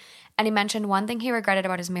recently, and he mentioned one thing he regretted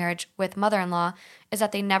about his marriage with mother-in-law is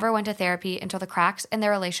that they never went to therapy until the cracks in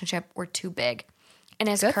their relationship were too big. In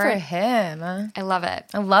his Good for him. I love it.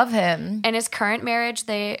 I love him. In his current marriage,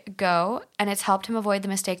 they go, and it's helped him avoid the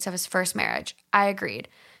mistakes of his first marriage. I agreed.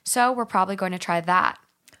 So we're probably going to try that.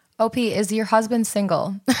 OP, is your husband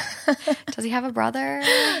single? Does he have a brother?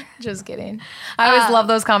 Just kidding. I always love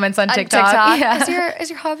those comments on TikTok. Yeah. Is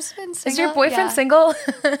your husband single? Is your boyfriend single?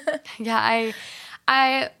 Yeah,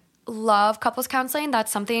 I love couples counseling.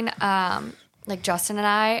 That's something like Justin and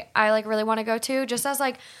I like really want to go to just as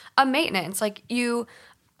like a maintenance. Like you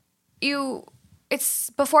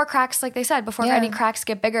it's before cracks, like they said, before any cracks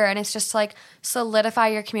get bigger, and it's just like solidify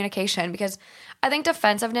your communication, because I think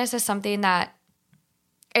defensiveness is something that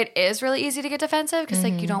it is really easy to get defensive because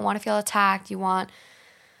like you don't want to feel attacked. You want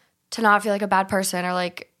to not feel like a bad person or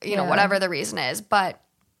like, you know, whatever the reason is. But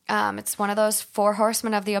it's one of those 4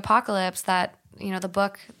 horsemen of the apocalypse that the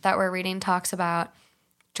book that we're reading talks about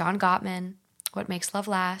John Gottman, What Makes Love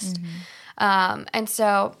Last. And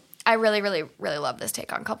so I really, really, really love this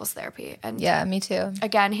take on couples therapy. And Yeah, me too.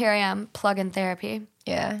 again, here I am, plug-in therapy.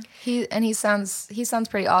 Yeah. He sounds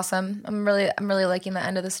pretty awesome. I'm really liking the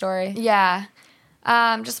end of the story. Yeah.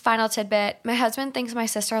 Just final tidbit. My husband thinks my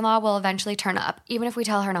sister-in-law will eventually turn up, even if we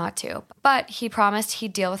tell her not to. But he promised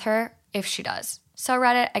he'd deal with her if she does. So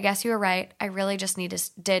Reddit, I guess you were right. I really just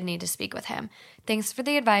did need to speak with him. Thanks for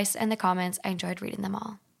the advice and the comments. I enjoyed reading them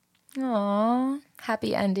all. Aw,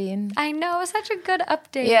 happy ending. I know, such a good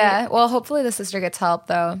update. Yeah, well, hopefully the sister gets help,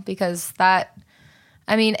 though, because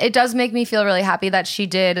it does make me feel really happy that she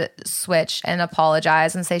did switch and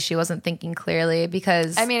apologize and say she wasn't thinking clearly,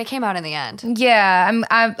 because it came out in the end. yeah,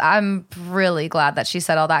 I'm really glad that she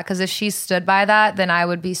said all that, because if she stood by that, then I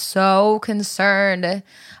would be so concerned.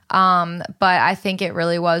 But I think it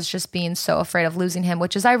really was just being so afraid of losing him,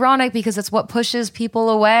 which is ironic because it's what pushes people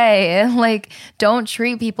away. Like, don't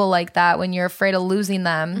treat people like that when you're afraid of losing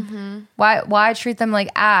them. Why treat them like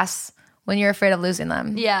ass when you're afraid of losing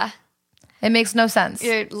them? Yeah. It makes no sense.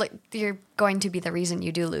 You're going to be the reason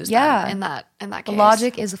you do lose Yeah. them in that case. The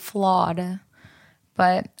logic is flawed.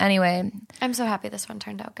 But anyway, I'm so happy this one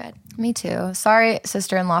turned out good. me too. Sorry,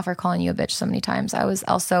 sister-in-law, for calling you a bitch so many times. I was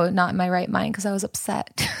also not in my right mind because I was upset.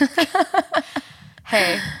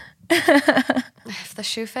 Hey, if the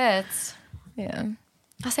shoe fits, Yeah.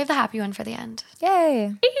 I'll save the happy one for the end.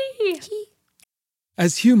 Yay.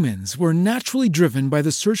 As humans, we're naturally driven by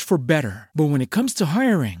the search for better. But when it comes to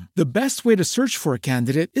hiring, the best way to search for a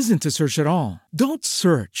candidate isn't to search at all. Don't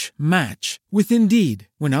search, match with Indeed.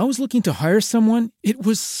 When I was looking to hire someone, it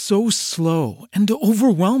was so slow and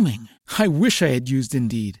overwhelming. I wish I had used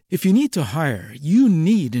Indeed. If you need to hire, you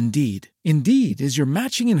need Indeed. Indeed is your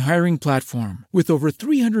matching and hiring platform with over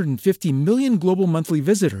 350 million global monthly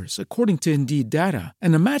visitors, according to Indeed data,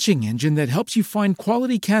 and a matching engine that helps you find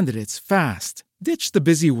quality candidates fast. Ditch the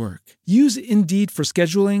busy work. Use Indeed for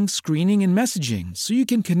scheduling, screening, and messaging so you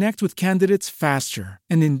can connect with candidates faster.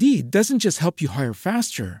 And Indeed doesn't just help you hire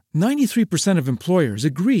faster. 93% of employers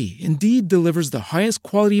agree Indeed delivers the highest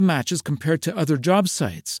quality matches compared to other job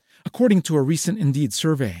sites, according to a recent Indeed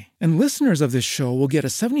survey. And listeners of this show will get a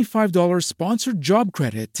 $75 sponsored job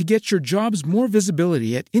credit to get your jobs more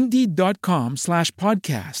visibility at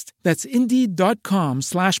Indeed.com/podcast. That's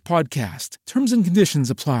Indeed.com/podcast. Terms and conditions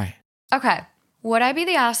apply. Okay. Would I be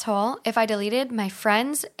the asshole if I deleted my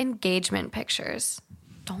friend's engagement pictures?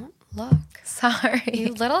 Don't look. Sorry.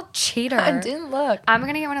 You little cheater. I didn't look. I'm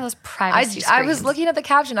going to get one of those privacy I was screens. looking at the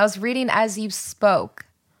caption. I was reading as you spoke.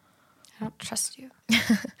 I don't trust you.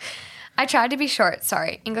 I tried to be short.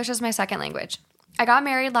 Sorry. English is my second language. I got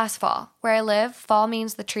married last fall. Where I live, fall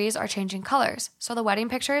means the trees are changing colors, so the wedding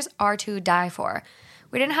pictures are to die for.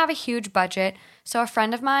 We didn't have a huge budget, so a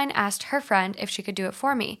friend of mine asked her friend if she could do it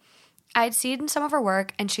for me. I had seen some of her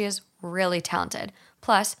work, and she is really talented.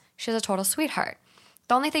 Plus, she's a total sweetheart.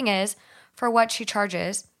 The only thing is, for what she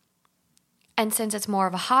charges, and since it's more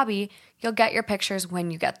of a hobby, you'll get your pictures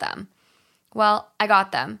when you get them. Well, I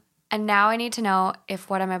got them, and now I need to know if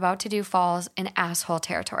what I'm about to do falls in asshole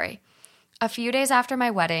territory. A few days after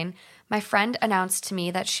my wedding, my friend announced to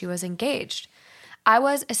me that she was engaged. I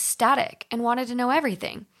was ecstatic and wanted to know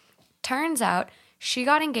everything. Turns out, she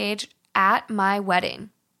got engaged at my wedding.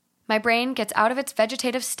 My brain gets out of its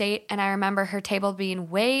vegetative state, and I remember her table being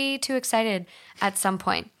way too excited at some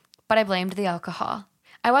point, but I blamed the alcohol.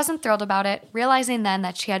 I wasn't thrilled about it, realizing then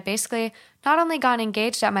that she had basically not only gotten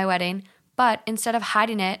engaged at my wedding, but instead of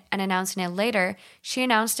hiding it and announcing it later, she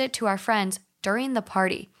announced it to our friends during the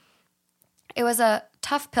party. It was a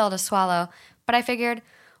tough pill to swallow, but I figured,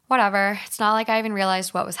 whatever, it's not like I even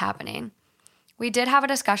realized what was happening. We did have a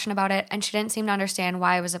discussion about it, and she didn't seem to understand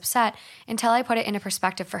why I was upset until I put it into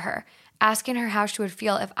perspective for her, asking her how she would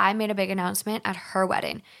feel if I made a big announcement at her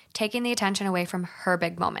wedding, taking the attention away from her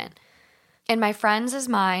big moment. In my friend's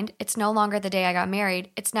mind, it's no longer the day I got married,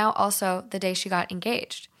 it's now also the day she got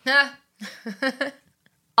engaged.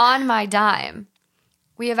 On my dime.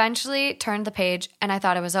 We eventually turned the page, and I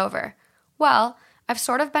thought it was over. Well, I've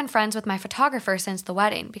sort of been friends with my photographer since the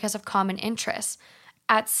wedding because of common interests.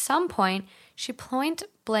 At some point, she point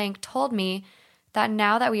blank told me that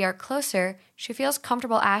now that we are closer, she feels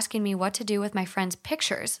comfortable asking me what to do with my friend's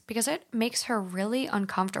pictures because it makes her really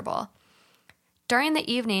uncomfortable. During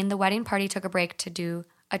the evening, the wedding party took a break to do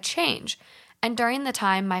a change, and during the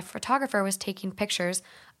time, my photographer was taking pictures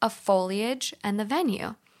of foliage and the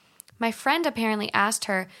venue. My friend apparently asked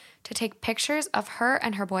her to take pictures of her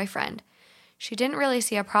and her boyfriend. She didn't really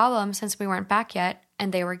see a problem since we weren't back yet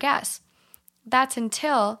and they were guests. That's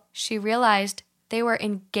until she realized They were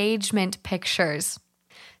engagement pictures.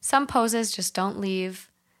 Some poses just don't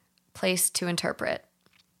leave place to interpret.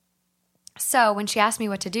 So when she asked me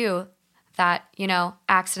what to do, that,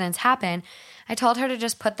 accidents happen, I told her to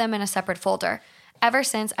just put them in a separate folder. Ever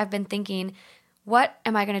since, I've been thinking, what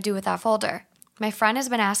am I going to do with that folder? My friend has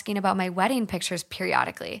been asking about my wedding pictures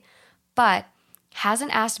periodically, but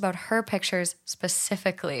hasn't asked about her pictures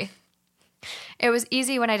specifically. It was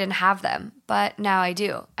easy when I didn't have them, but now I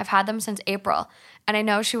do. I've had them since April, and I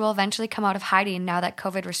know she will eventually come out of hiding now that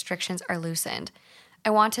COVID restrictions are loosened. I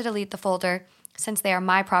want to delete the folder since they are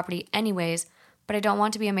my property anyways, but I don't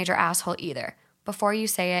want to be a major asshole either. Before you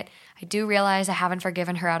say it, I do realize I haven't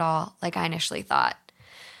forgiven her at all, like I initially thought.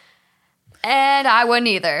 And I wouldn't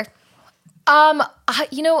either.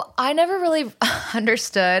 I never really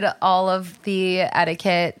understood all of the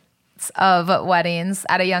etiquette of weddings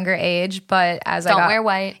at a younger age, but don't wear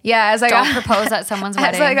white. Yeah, don't propose at someone's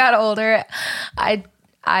wedding. As I got older,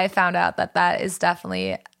 I found out that is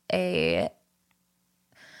definitely a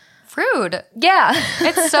rude. Yeah.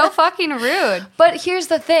 It's so fucking rude. But here's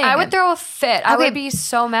the thing. I would throw a fit. I would be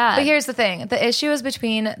so mad. But here's the thing. The issue is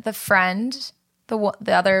between the friend, the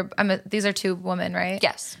other, these are two women, right?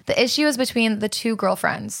 Yes. The issue is between the two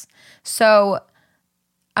girlfriends. So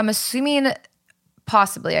I'm assuming,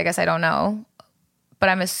 possibly, I guess I don't know, but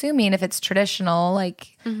I'm assuming if it's traditional,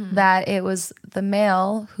 that it was the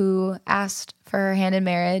male who asked for her hand in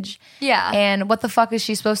marriage. Yeah. And what the fuck is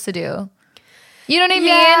she supposed to do? You know what I mean?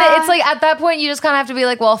 Yeah. It's like at that point, you just kind of have to be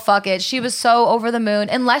like, well, fuck it. She was so over the moon.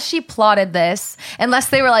 Unless she plotted this, unless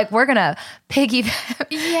they were like, we're going to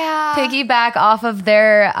piggyback off of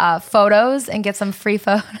their photos and get some free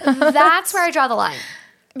photos. That's where I draw the line.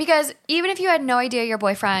 Because even if you had no idea your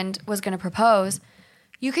boyfriend was going to propose,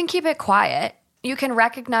 you can keep it quiet. You can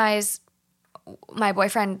recognize my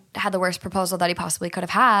boyfriend had the worst proposal that he possibly could have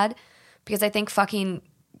had, because I think fucking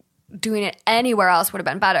doing it anywhere else would have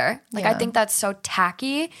been better. I think that's so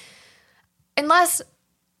tacky. Unless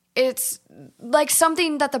it's like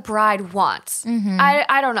something that the bride wants. Mm-hmm.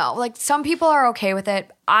 I don't know. Some people are okay with it.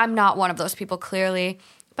 I'm not one of those people, clearly.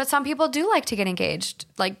 But some people do like to get engaged.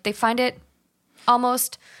 They find it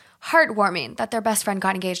almost heartwarming that their best friend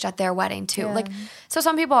got engaged at their wedding too. Yeah. So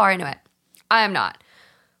some people are into it. I am not.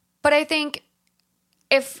 But I think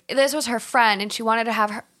if this was her friend and she wanted to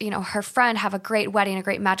have her friend have a great wedding, a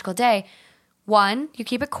great magical day, one, you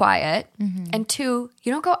keep it quiet. Mm-hmm. And two,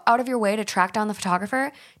 you don't go out of your way to track down the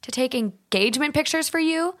photographer to take engagement pictures for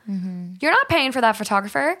you. Mm-hmm. You're not paying for that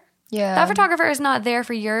photographer. Yeah. That photographer is not there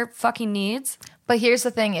for your fucking needs. But here's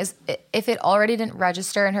the thing is, if it already didn't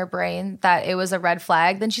register in her brain that it was a red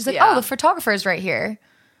flag, then she's like, oh, the photographer is right here.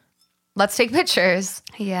 Let's take pictures.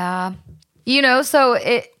 Yeah. So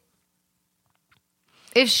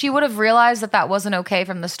if she would have realized that wasn't okay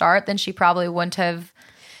from the start, then she probably wouldn't have.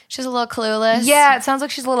 She's a little clueless. Yeah, it sounds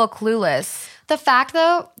like she's a little clueless. The fact,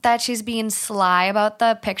 though, that she's being sly about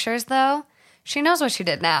the pictures, though, she knows what she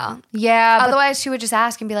did now. Yeah. Otherwise, she would just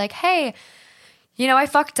ask and be like, hey, I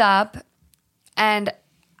fucked up and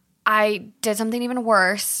I did something even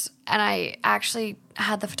worse, and I actually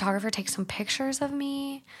had the photographer take some pictures of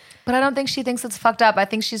me. But I don't think she thinks it's fucked up. I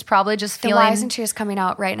think she's probably just feeling... Then why isn't she just coming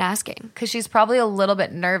out right and asking? Because she's probably a little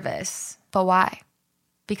bit nervous. But why?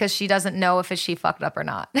 Because she doesn't know if she fucked up or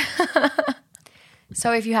not.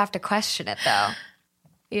 So if you have to question it, though.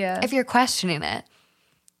 Yeah. If you're questioning it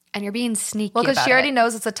and you're being sneaky because about she already it,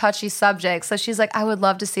 knows it's a touchy subject. So she's like, I would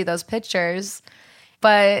love to see those pictures.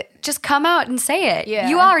 But just come out and say it. Yeah.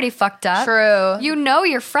 You already fucked up. True.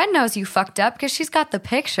 Your friend knows you fucked up because she's got the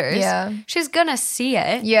pictures. Yeah. She's gonna see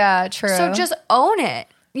it. Yeah, true. So just own it.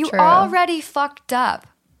 You already fucked up.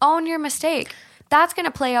 Own your mistake. That's gonna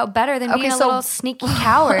play out better than being a little sneaky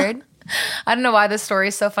coward. I don't know why this story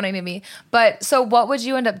is so funny to me. But so what would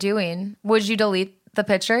you end up doing? Would you delete the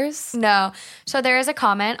pictures? No. So there is a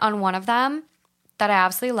comment on one of them that I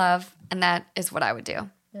absolutely love, and that is what I would do.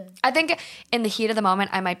 I think in the heat of the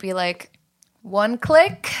moment, I might be like, one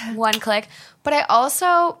click. But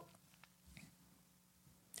I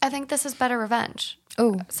think this is better revenge.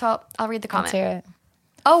 Oh. So I'll read the comment. Let's hear it.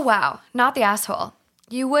 Oh, wow. Not the asshole.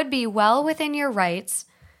 You would be well within your rights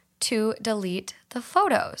to delete the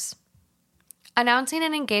photos. Announcing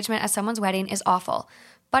an engagement at someone's wedding is awful,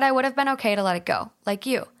 but I would have been okay to let it go, like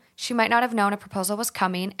you. She might not have known a proposal was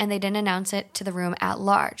coming and they didn't announce it to the room at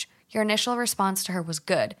large. Your initial response to her was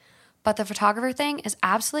good, but the photographer thing is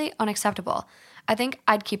absolutely unacceptable. I think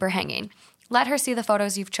I'd keep her hanging. Let her see the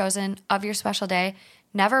photos you've chosen of your special day.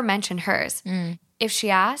 Never mention hers. If she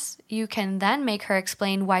asks, you can then make her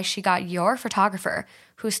explain why she got your photographer,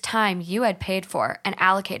 whose time you had paid for and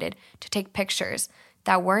allocated to take pictures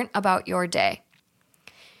that weren't about your day.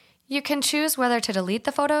 You can choose whether to delete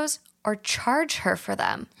the photos or charge her for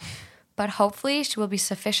them. But hopefully she will be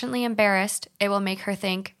sufficiently embarrassed it will make her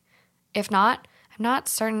think, if not, I'm not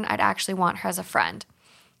certain I'd actually want her as a friend.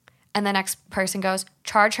 And the next person goes,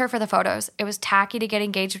 charge her for the photos. It was tacky to get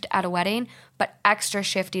engaged at a wedding, but extra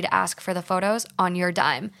shifty to ask for the photos on your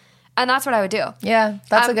dime. And that's what I would do. Yeah,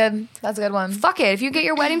 that's a good one. Fuck it. If you get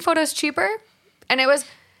your wedding photos cheaper, and it was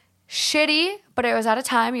shitty, but it was at a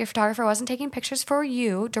time your photographer wasn't taking pictures for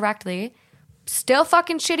you directly, still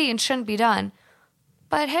fucking shitty and shouldn't be done.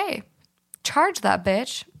 But hey, charge that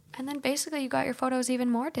bitch. And then basically you got your photos even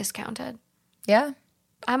more discounted. Yeah.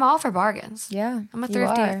 I'm all for bargains. Yeah. I'm a you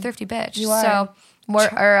are. thrifty bitch. You are. So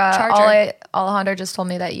Alejandra just told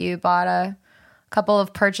me that you bought a couple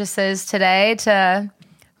of purchases today to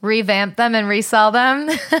revamp them and resell them.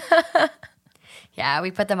 yeah,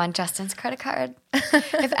 we put them on Justin's credit card.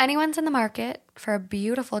 If anyone's in the market for a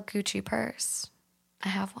beautiful Gucci purse, I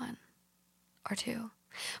have one or two.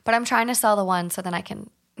 But I'm trying to sell the one so then I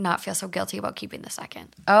can not feel so guilty about keeping the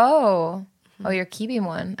second. Oh, you're keeping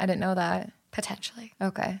one. I didn't know that. Potentially.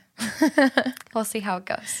 Okay. We'll see how it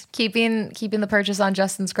goes. Keeping the purchase on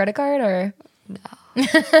Justin's credit card, or no,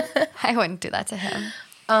 I wouldn't do that to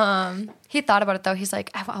him. He thought about it though. He's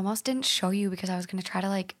like, I almost didn't show you because I was going to try to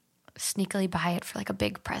like sneakily buy it for like a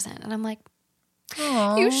big present. And I'm like,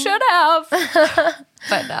 Aww. you should have.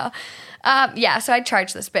 But no. Yeah, so I'd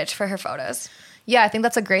charge this bitch for her photos. Yeah, I think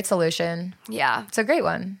that's a great solution. Yeah. It's a great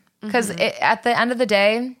one. Because at the end of the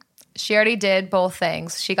day, she already did both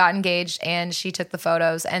things. She got engaged and she took the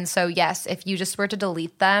photos. And so, yes, if you just were to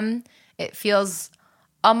delete them, it feels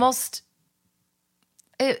almost,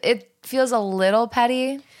 it feels a little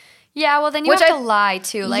petty. Yeah, well, then you have to lie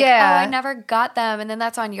too. Like, yeah. oh, I never got them. And then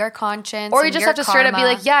that's on your conscience. Or you just have to straight up be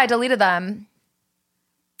like, yeah, I deleted them.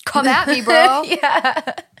 Come at me, bro.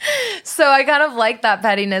 Yeah. So I kind of like that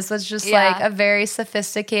pettiness. It's just like a very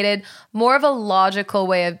sophisticated, more of a logical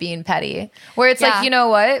way of being petty. Where it's like, you know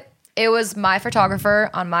what? It was my photographer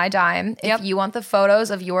on my dime. If you want the photos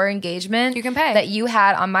of your engagement, you can pay. That you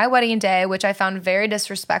had on my wedding day, which I found very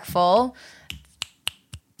disrespectful,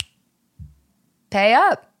 pay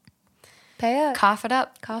up. Pay up. Cough it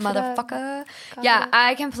up, motherfucker. Yeah,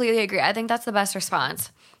 I completely agree. I think that's the best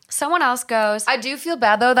response. Someone else goes. I do feel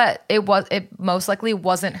bad though that it most likely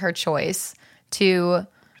wasn't her choice to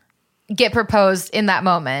get proposed in that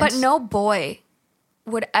moment. But no boy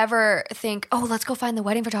would ever think, oh, let's go find the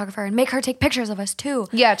wedding photographer and make her take pictures of us too.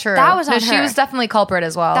 Yeah, true. That was on her. She was definitely culprit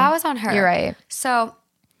as well. That was on her. You're right. So,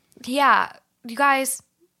 yeah, you guys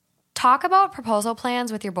talk about proposal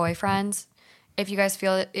plans with your boyfriends if you guys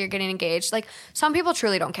feel that you're getting engaged. Like, some people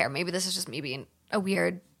truly don't care. Maybe this is just me being a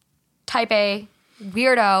weird type A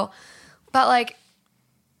weirdo. But, like,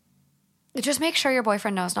 just make sure your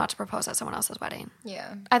boyfriend knows not to propose at someone else's wedding.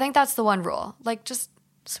 Yeah. I think that's the one rule. Like, just,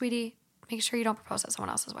 sweetie, make sure you don't propose at someone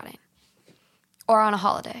else's wedding. Or on a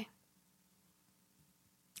holiday.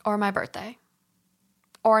 Or my birthday.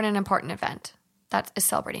 Or in an important event that is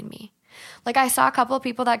celebrating me. Like, I saw a couple of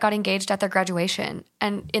people that got engaged at their graduation,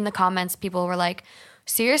 and in the comments, people were like,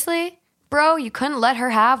 seriously? Bro, you couldn't let her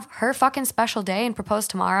have her fucking special day and propose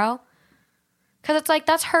tomorrow? Because it's like,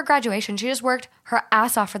 that's her graduation. She just worked her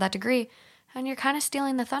ass off for that degree, and you're kind of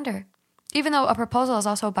stealing the thunder. Even though a proposal is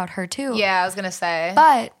also about her too. Yeah, I was going to say.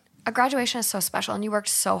 But a graduation is so special, and you worked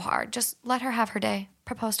so hard. Just let her have her day.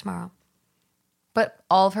 Propose tomorrow. But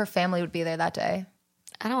all of her family would be there that day.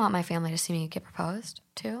 I don't want my family to see me get proposed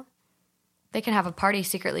to. They can have a party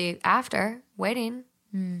secretly after, waiting.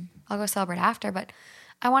 I'll go celebrate after, but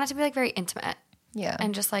I want it to be like very intimate. Yeah.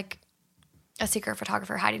 And just like a secret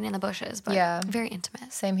photographer hiding in the bushes, but very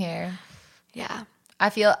intimate. Same here. Yeah. I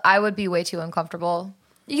feel I would be way too uncomfortable.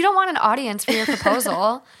 You don't want an audience for your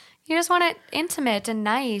proposal. You just want it intimate and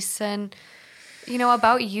nice and, you know,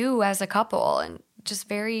 about you as a couple and just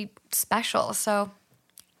very special. So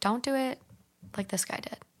don't do it like this guy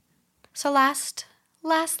did. So last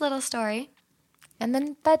little story. And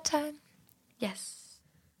then bedtime. Yes.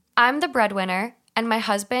 I'm the breadwinner, and my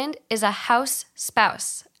husband is a house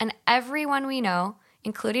spouse, and everyone we know,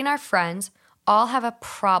 including our friends, all have a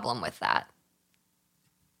problem with that.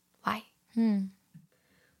 Why?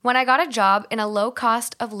 When I got a job in a low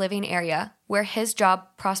cost of living area where his job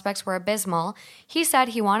prospects were abysmal, he said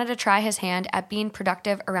he wanted to try his hand at being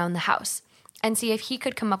productive around the house and see if he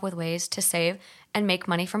could come up with ways to save and make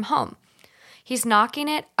money from home. He's knocking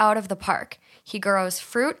it out of the park. He grows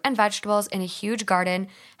fruit and vegetables in a huge garden,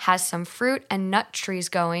 has some fruit and nut trees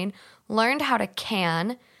going, learned how to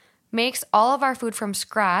can, makes all of our food from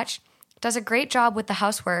scratch, does a great job with the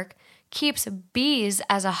housework, keeps bees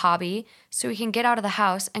as a hobby so he can get out of the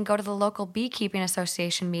house and go to the local beekeeping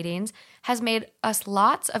association meetings, has made us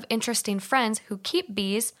lots of interesting friends who keep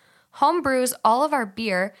bees, home brews all of our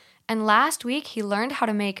beer, and last week he learned how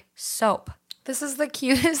to make soap. This is the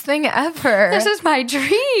cutest thing ever. This is my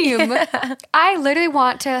dream. I literally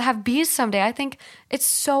want to have bees someday. I think it's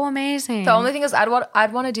so amazing. The only thing is I'd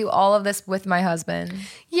want to do all of this with my husband.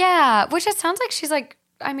 Yeah, which it sounds like she's like,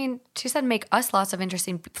 I mean, she said make us lots of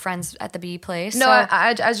interesting friends at the bee place. No, so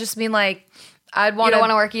I just mean like I'd want you don't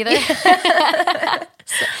want to work either?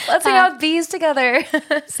 Let's hang out with bees together.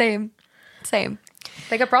 Same.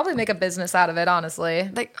 They could probably make a business out of it, honestly.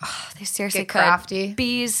 Like, they seriously Get could. crafty.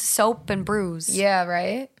 Bees, soap, and brews. Yeah,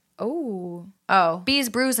 right? Oh. Bees,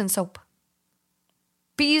 brews, and soap.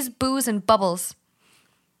 Bees, booze, and bubbles.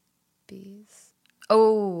 Bees.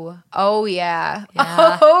 Oh yeah.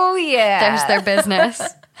 Yeah. Oh yeah. There's their business.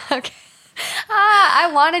 Okay. I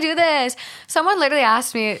want to do this. Someone literally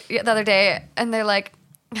asked me the other day, and they're like,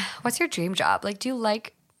 what's your dream job? Like, do you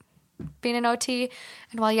like being an OT?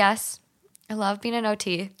 And well, yes, I love being an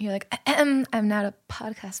OT. You're like, I'm not a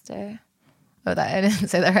podcaster. Oh, that I didn't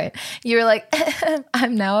say that right. You were like,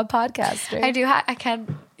 I'm now a podcaster. I do. I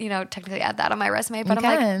can, technically add that on my resume, but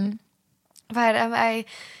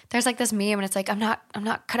there's like this meme, and it's like, I'm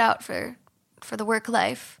not cut out for the work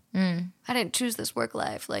life. I didn't choose this work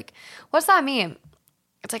life. Like, what's that meme?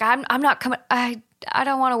 It's like, I'm not coming. I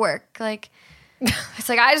don't want to work. Like, it's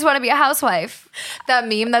like, I just want to be a housewife. That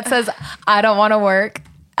meme that says, I don't want to work.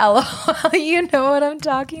 LOL. You know what I'm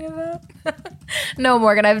talking about? No,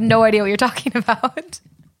 Morgan, I have no idea what you're talking about.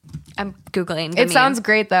 I'm Googling. It sounds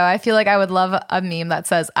great, though. I feel like I would love a meme that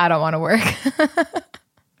says, I don't want to work.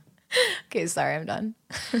 Okay, sorry, I'm done.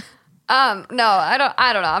 No, I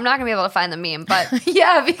don't know. I'm not gonna be able to find the meme, but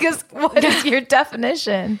yeah, because what is your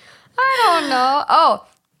definition? I don't know. Oh,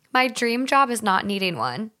 my dream job is not needing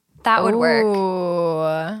one. That would work. Oh,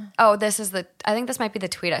 I think this might be the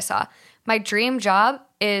tweet I saw. My dream job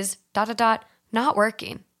is ... not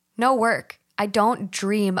working. No work. I don't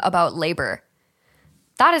dream about labor.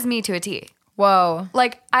 That is me to a T. Whoa.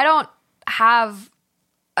 Like, I don't have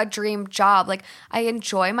a dream job. Like, I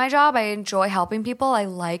enjoy my job. I enjoy helping people. I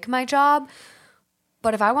like my job.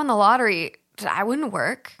 But if I won the lottery, I wouldn't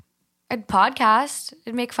work. I'd podcast.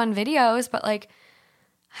 I'd make fun videos. But like,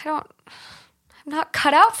 I'm not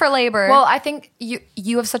cut out for labor. Well, I think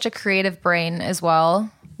you have such a creative brain as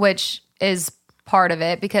well, which is part of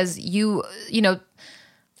it because you know,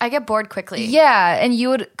 I get bored quickly. Yeah, and you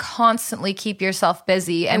would constantly keep yourself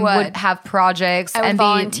busy and would have projects and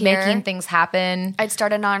be making things happen. I'd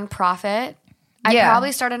start a nonprofit. I'd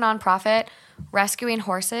probably start a nonprofit rescuing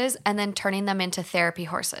horses and then turning them into therapy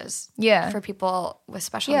horses. Yeah. For people with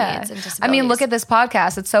special needs and disabilities. I mean, look at this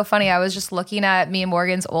podcast. It's so funny. I was just looking at me and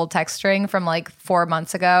Morgan's old text string from like 4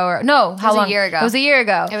 months ago. How long? A year ago. It was a year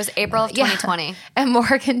ago. It was April of 2020. Yeah. And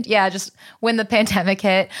Morgan, just when the pandemic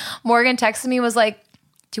hit, Morgan texted me, was like,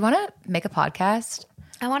 do you want to make a podcast?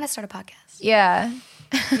 I want to start a podcast. Yeah.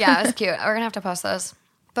 Yeah, it was cute. We're going to have to post those.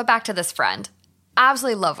 But back to this friend.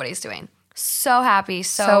 Absolutely love what he's doing. So happy.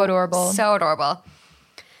 So adorable. So adorable.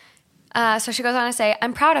 So she goes on to say,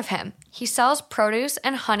 I'm proud of him. He sells produce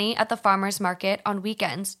and honey at the farmer's market on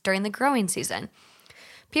weekends during the growing season.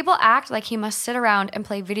 People act like he must sit around and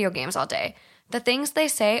play video games all day. The things they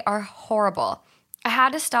say are horrible. I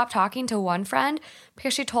had to stop talking to one friend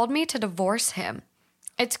because she told me to divorce him.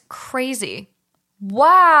 It's crazy.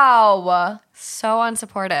 Wow. So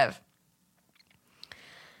unsupportive.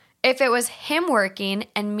 If it was him working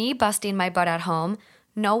and me busting my butt at home,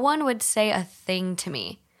 no one would say a thing to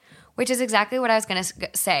me, which is exactly what I was going to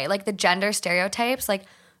say. Like the gender stereotypes, like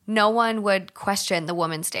no one would question the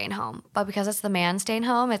woman staying home. But because it's the man staying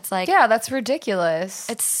home, it's like... Yeah, that's ridiculous.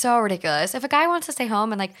 It's so ridiculous. If a guy wants to stay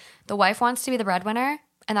home and like the wife wants to be the breadwinner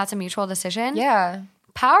and that's a mutual decision... Yeah.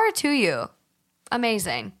 Power to you.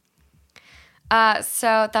 Amazing.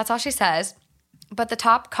 So that's all she says. But the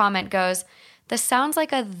top comment goes... This sounds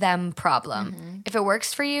like a them problem. Mm-hmm. If it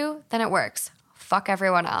works for you, then it works. Fuck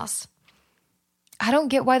everyone else. I don't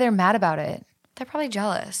get why they're mad about it. They're probably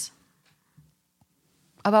jealous.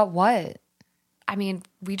 About what? I mean,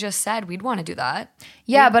 we just said we'd want to do that.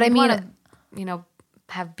 Yeah, but I mean... wanna,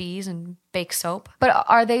 have bees and bake soap. But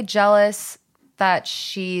are they jealous that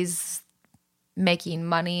she's making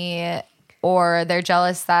money? Or they're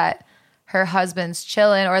jealous that her husband's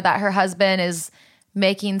chilling? Or that her husband is...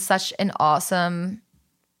 making such an awesome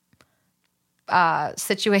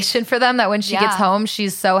situation for them that when she gets home,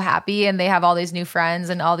 she's so happy and they have all these new friends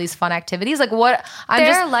and all these fun activities. Like what?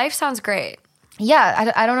 Their life sounds great.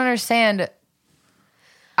 Yeah, I don't understand.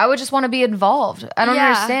 I would just want to be involved. I don't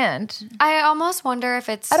understand. I almost wonder if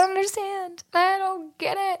it's... I don't understand. I don't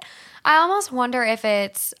get it. I almost wonder if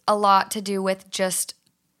it's a lot to do with just,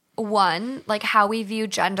 one, like how we view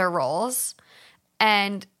gender roles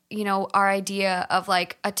and, you know, our idea of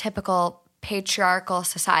like a typical patriarchal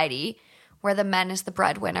society where the men is the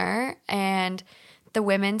breadwinner and the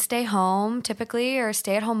women stay home typically, or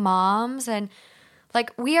stay-at-home moms. And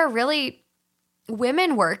like we are really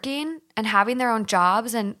women working and having their own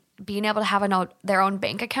jobs and being able to have their own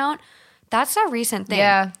bank account. That's a recent thing.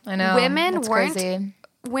 Yeah, I know. Women crazy.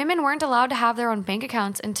 Women weren't allowed to have their own bank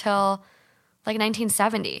accounts until like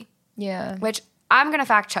 1970. Yeah. Which I'm going to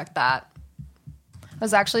fact check that. I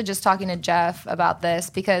was actually just talking to Jeff about this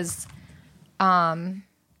because, you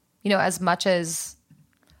know, as much as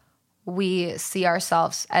we see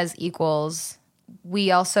ourselves as equals,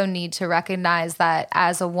 we also need to recognize that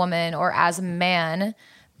as a woman or as a man,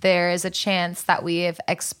 there is a chance that we have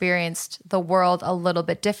experienced the world a little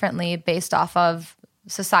bit differently based off of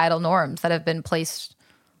societal norms that have been placed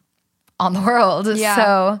on the world. Yeah.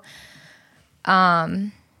 So,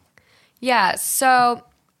 yeah. So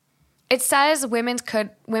it says women could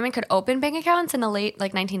open bank accounts in the late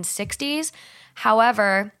like 1960s.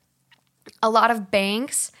 However, a lot of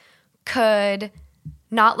banks could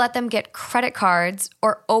not let them get credit cards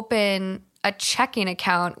or open a checking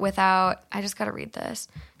account without, I just got to read this.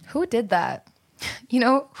 who did that? You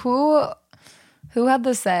know, who had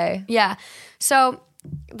the say? Yeah. So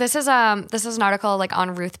this is an article like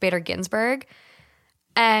on Ruth Bader Ginsburg,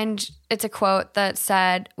 and it's a quote that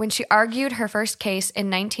said, when she argued her first case in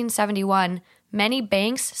 1971, many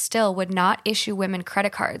banks still would not issue women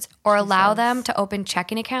credit cards or allow them to open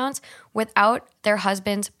checking accounts without their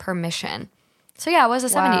husband's permission. So yeah, it was the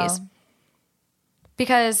 70s.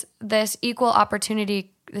 Because this Equal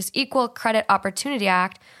Credit Opportunity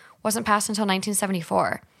Act wasn't passed until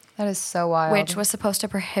 1974. That is so wild. Which was supposed to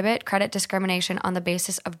prohibit credit discrimination on the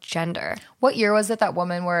basis of gender. What year was it that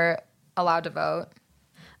women were allowed to vote?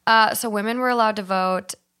 So women were allowed to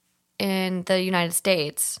vote in the United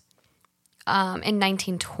States in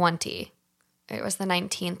 1920. It was the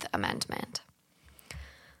 19th Amendment.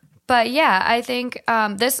 But yeah, I think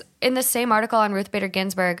this in the same article on Ruth Bader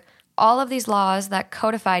Ginsburg, all of these laws that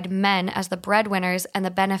codified men as the breadwinners and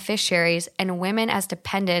the beneficiaries and women as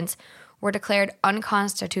dependents were declared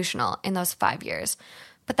unconstitutional in those 5 years.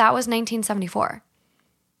 But that was 1974.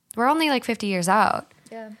 We're only like 50 years out.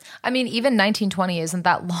 Yeah. I mean, even 1920 isn't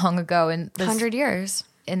that long ago. And 100 years.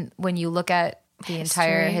 And when you look at the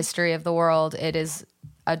entire history of the world, it is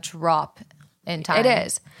a drop in time. It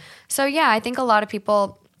is. So yeah, I think a lot of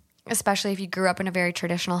people, especially if you grew up in a very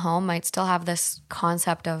traditional home, might still have this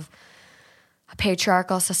concept of a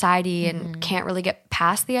patriarchal society and can't really get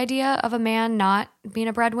past the idea of a man not being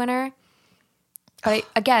a breadwinner. But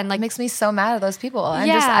again, like, it makes me so mad at those people.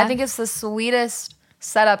 Yeah. I think it's the sweetest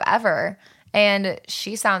setup ever. And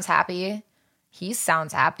she sounds happy. He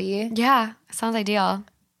sounds happy. Yeah, it sounds ideal.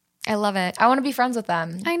 I love it. I want to be friends with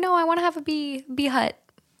them. I know. I want to have a bee hut,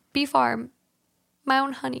 bee farm, my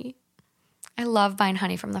own honey. I love buying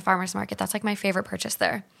honey from the farmer's market. That's like my favorite purchase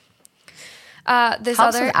there. This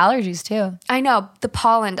Helps other with allergies too. I know, the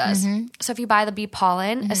pollen does. So if you buy the bee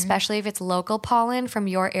pollen, especially if it's local pollen from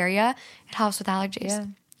your area, it helps with allergies. Yeah.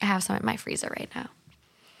 I have some in my freezer right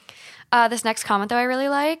now. This next comment though I really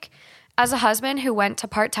like. As a husband who went to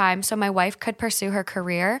part-time so my wife could pursue her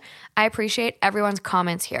career, I appreciate everyone's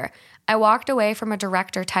comments here. I walked away from a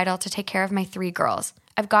director title to take care of my 3 girls.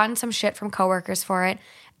 I've gotten some shit from coworkers for it,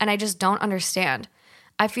 and I just don't understand.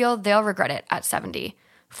 I feel they'll regret it at 70.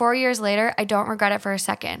 4 years later, I don't regret it for a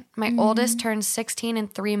second. My oldest turns 16 in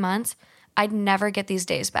 3 months. I'd never get these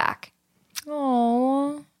days back.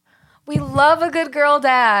 Oh, we love a good girl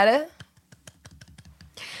dad.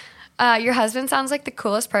 Your husband sounds like the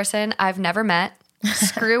coolest person I've never met.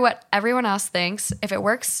 Screw what everyone else thinks. If it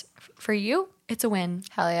works for you, it's a win.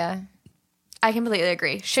 Hell yeah. I completely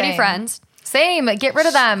agree. Shitty Same. friends. Same. Get rid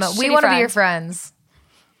of them. We Shitty want to be your friends.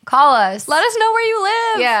 Call us. Let us know where you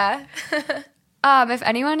live. Yeah. If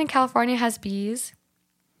anyone in California has bees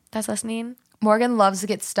that's listening. Morgan loves to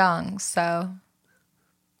get stung, so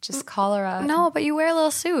just call her up. No, but you wear a little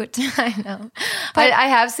suit. I know. I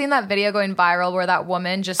have seen that video going viral where that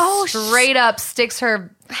woman just straight up sticks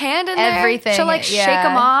her hand in everything. there. She'll like shake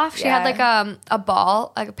them off. She had Yeah. like a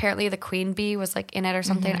ball. Like apparently the queen bee was like in it or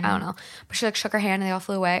something. I don't know. But she like shook her hand and they all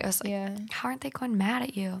flew away. It was like, how aren't they going mad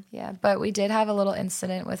at you? Yeah, but we did have a little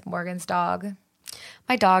incident with Morgan's dog.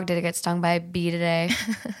 My dog did get stung by a bee today,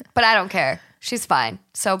 but I don't care. She's fine.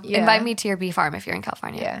 So invite me to your bee farm if you're in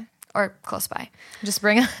California. Yeah. Or close by. Just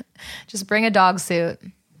bring a dog suit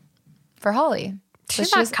for Holly.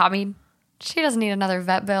 She's not coming. She doesn't need another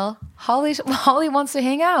vet bill. Holly wants to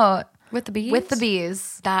hang out With the bees? with the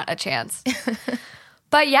bees. Not a chance.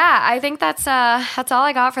 But yeah, I think that's all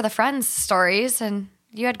I got for the Friends stories. And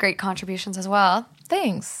you had great contributions as well.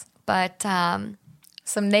 Thanks. But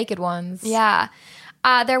Some naked ones. yeah,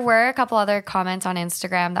 there were a couple other comments on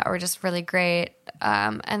Instagram that were just really great.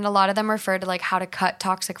 And a lot of them referred to like how to cut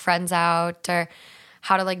toxic friends out or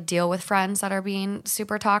how to like deal with friends that are being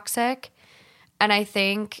super toxic. And I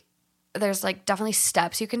think there's like definitely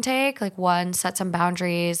steps you can take. Like one, set some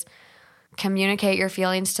boundaries, communicate your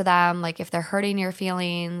feelings to them. Like if they're hurting your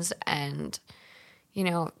feelings and, you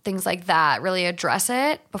know, things like that, really address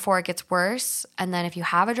it before it gets worse. And then if you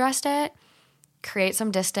have addressed it, create some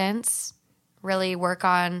distance, really work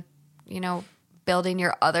on, you know, building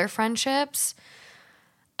your other friendships.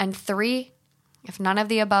 And 3, if none of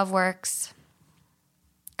the above works,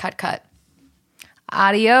 cut.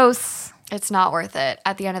 Adios. It's not worth it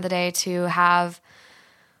at the end of the day to have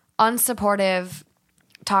unsupportive,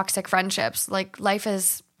 toxic friendships. Like life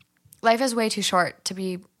is way too short to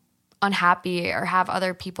be unhappy or have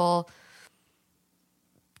other people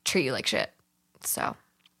treat you like shit. So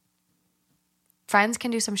friends can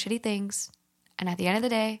do some shitty things. And at the end of the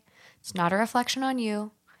day, it's not a reflection on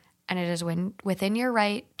you. And it is within your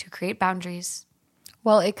right to create boundaries.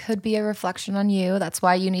 Well, it could be a reflection on you. That's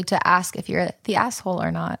why you need to ask if you're the asshole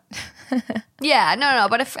or not. Yeah, no.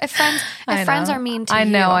 But if friends are mean to you. I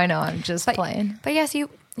know. I'm just playing. But yes, you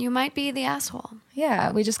might be the asshole.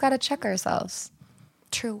 Yeah, we just got to check ourselves.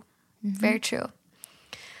 True. Mm-hmm. Very true.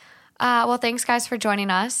 Well, thanks guys for joining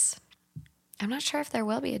us. I'm not sure if there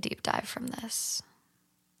will be a deep dive from this.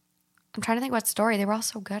 I'm trying to think what story. They were all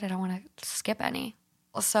so good. I don't want to skip any.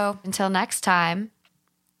 So until next time.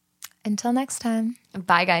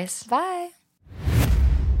 Bye, guys. Bye.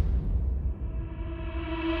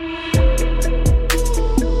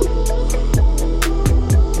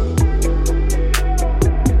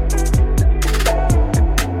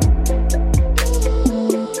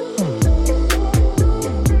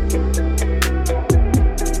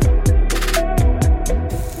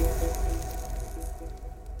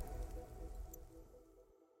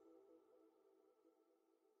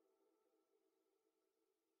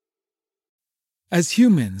 As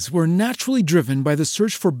humans, we're naturally driven by the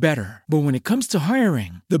search for better. But when it comes to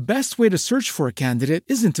hiring, the best way to search for a candidate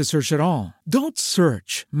isn't to search at all. Don't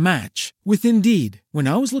search, match with Indeed. When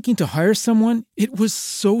I was looking to hire someone, it was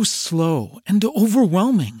so slow and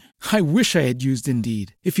overwhelming. I wish I had used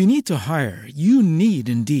Indeed. If you need to hire, you need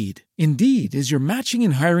Indeed. Indeed is your matching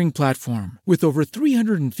and hiring platform with over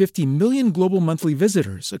 350 million global monthly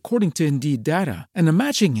visitors, according to Indeed data, and a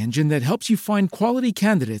matching engine that helps you find quality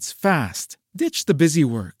candidates fast. Ditch the busy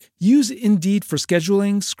work. Use Indeed for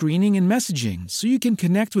scheduling, screening, and messaging so you can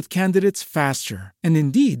connect with candidates faster. And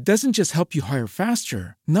Indeed doesn't just help you hire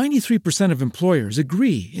faster. 93% of employers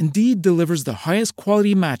agree Indeed delivers the highest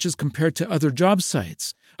quality matches compared to other job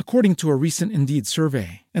sites, according to a recent Indeed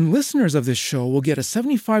survey. And listeners of this show will get a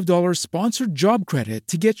 $75 sponsored job credit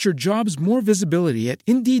to get your jobs more visibility at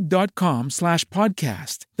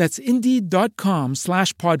Indeed.com/podcast. That's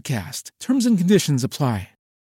Indeed.com/podcast. Terms and conditions apply.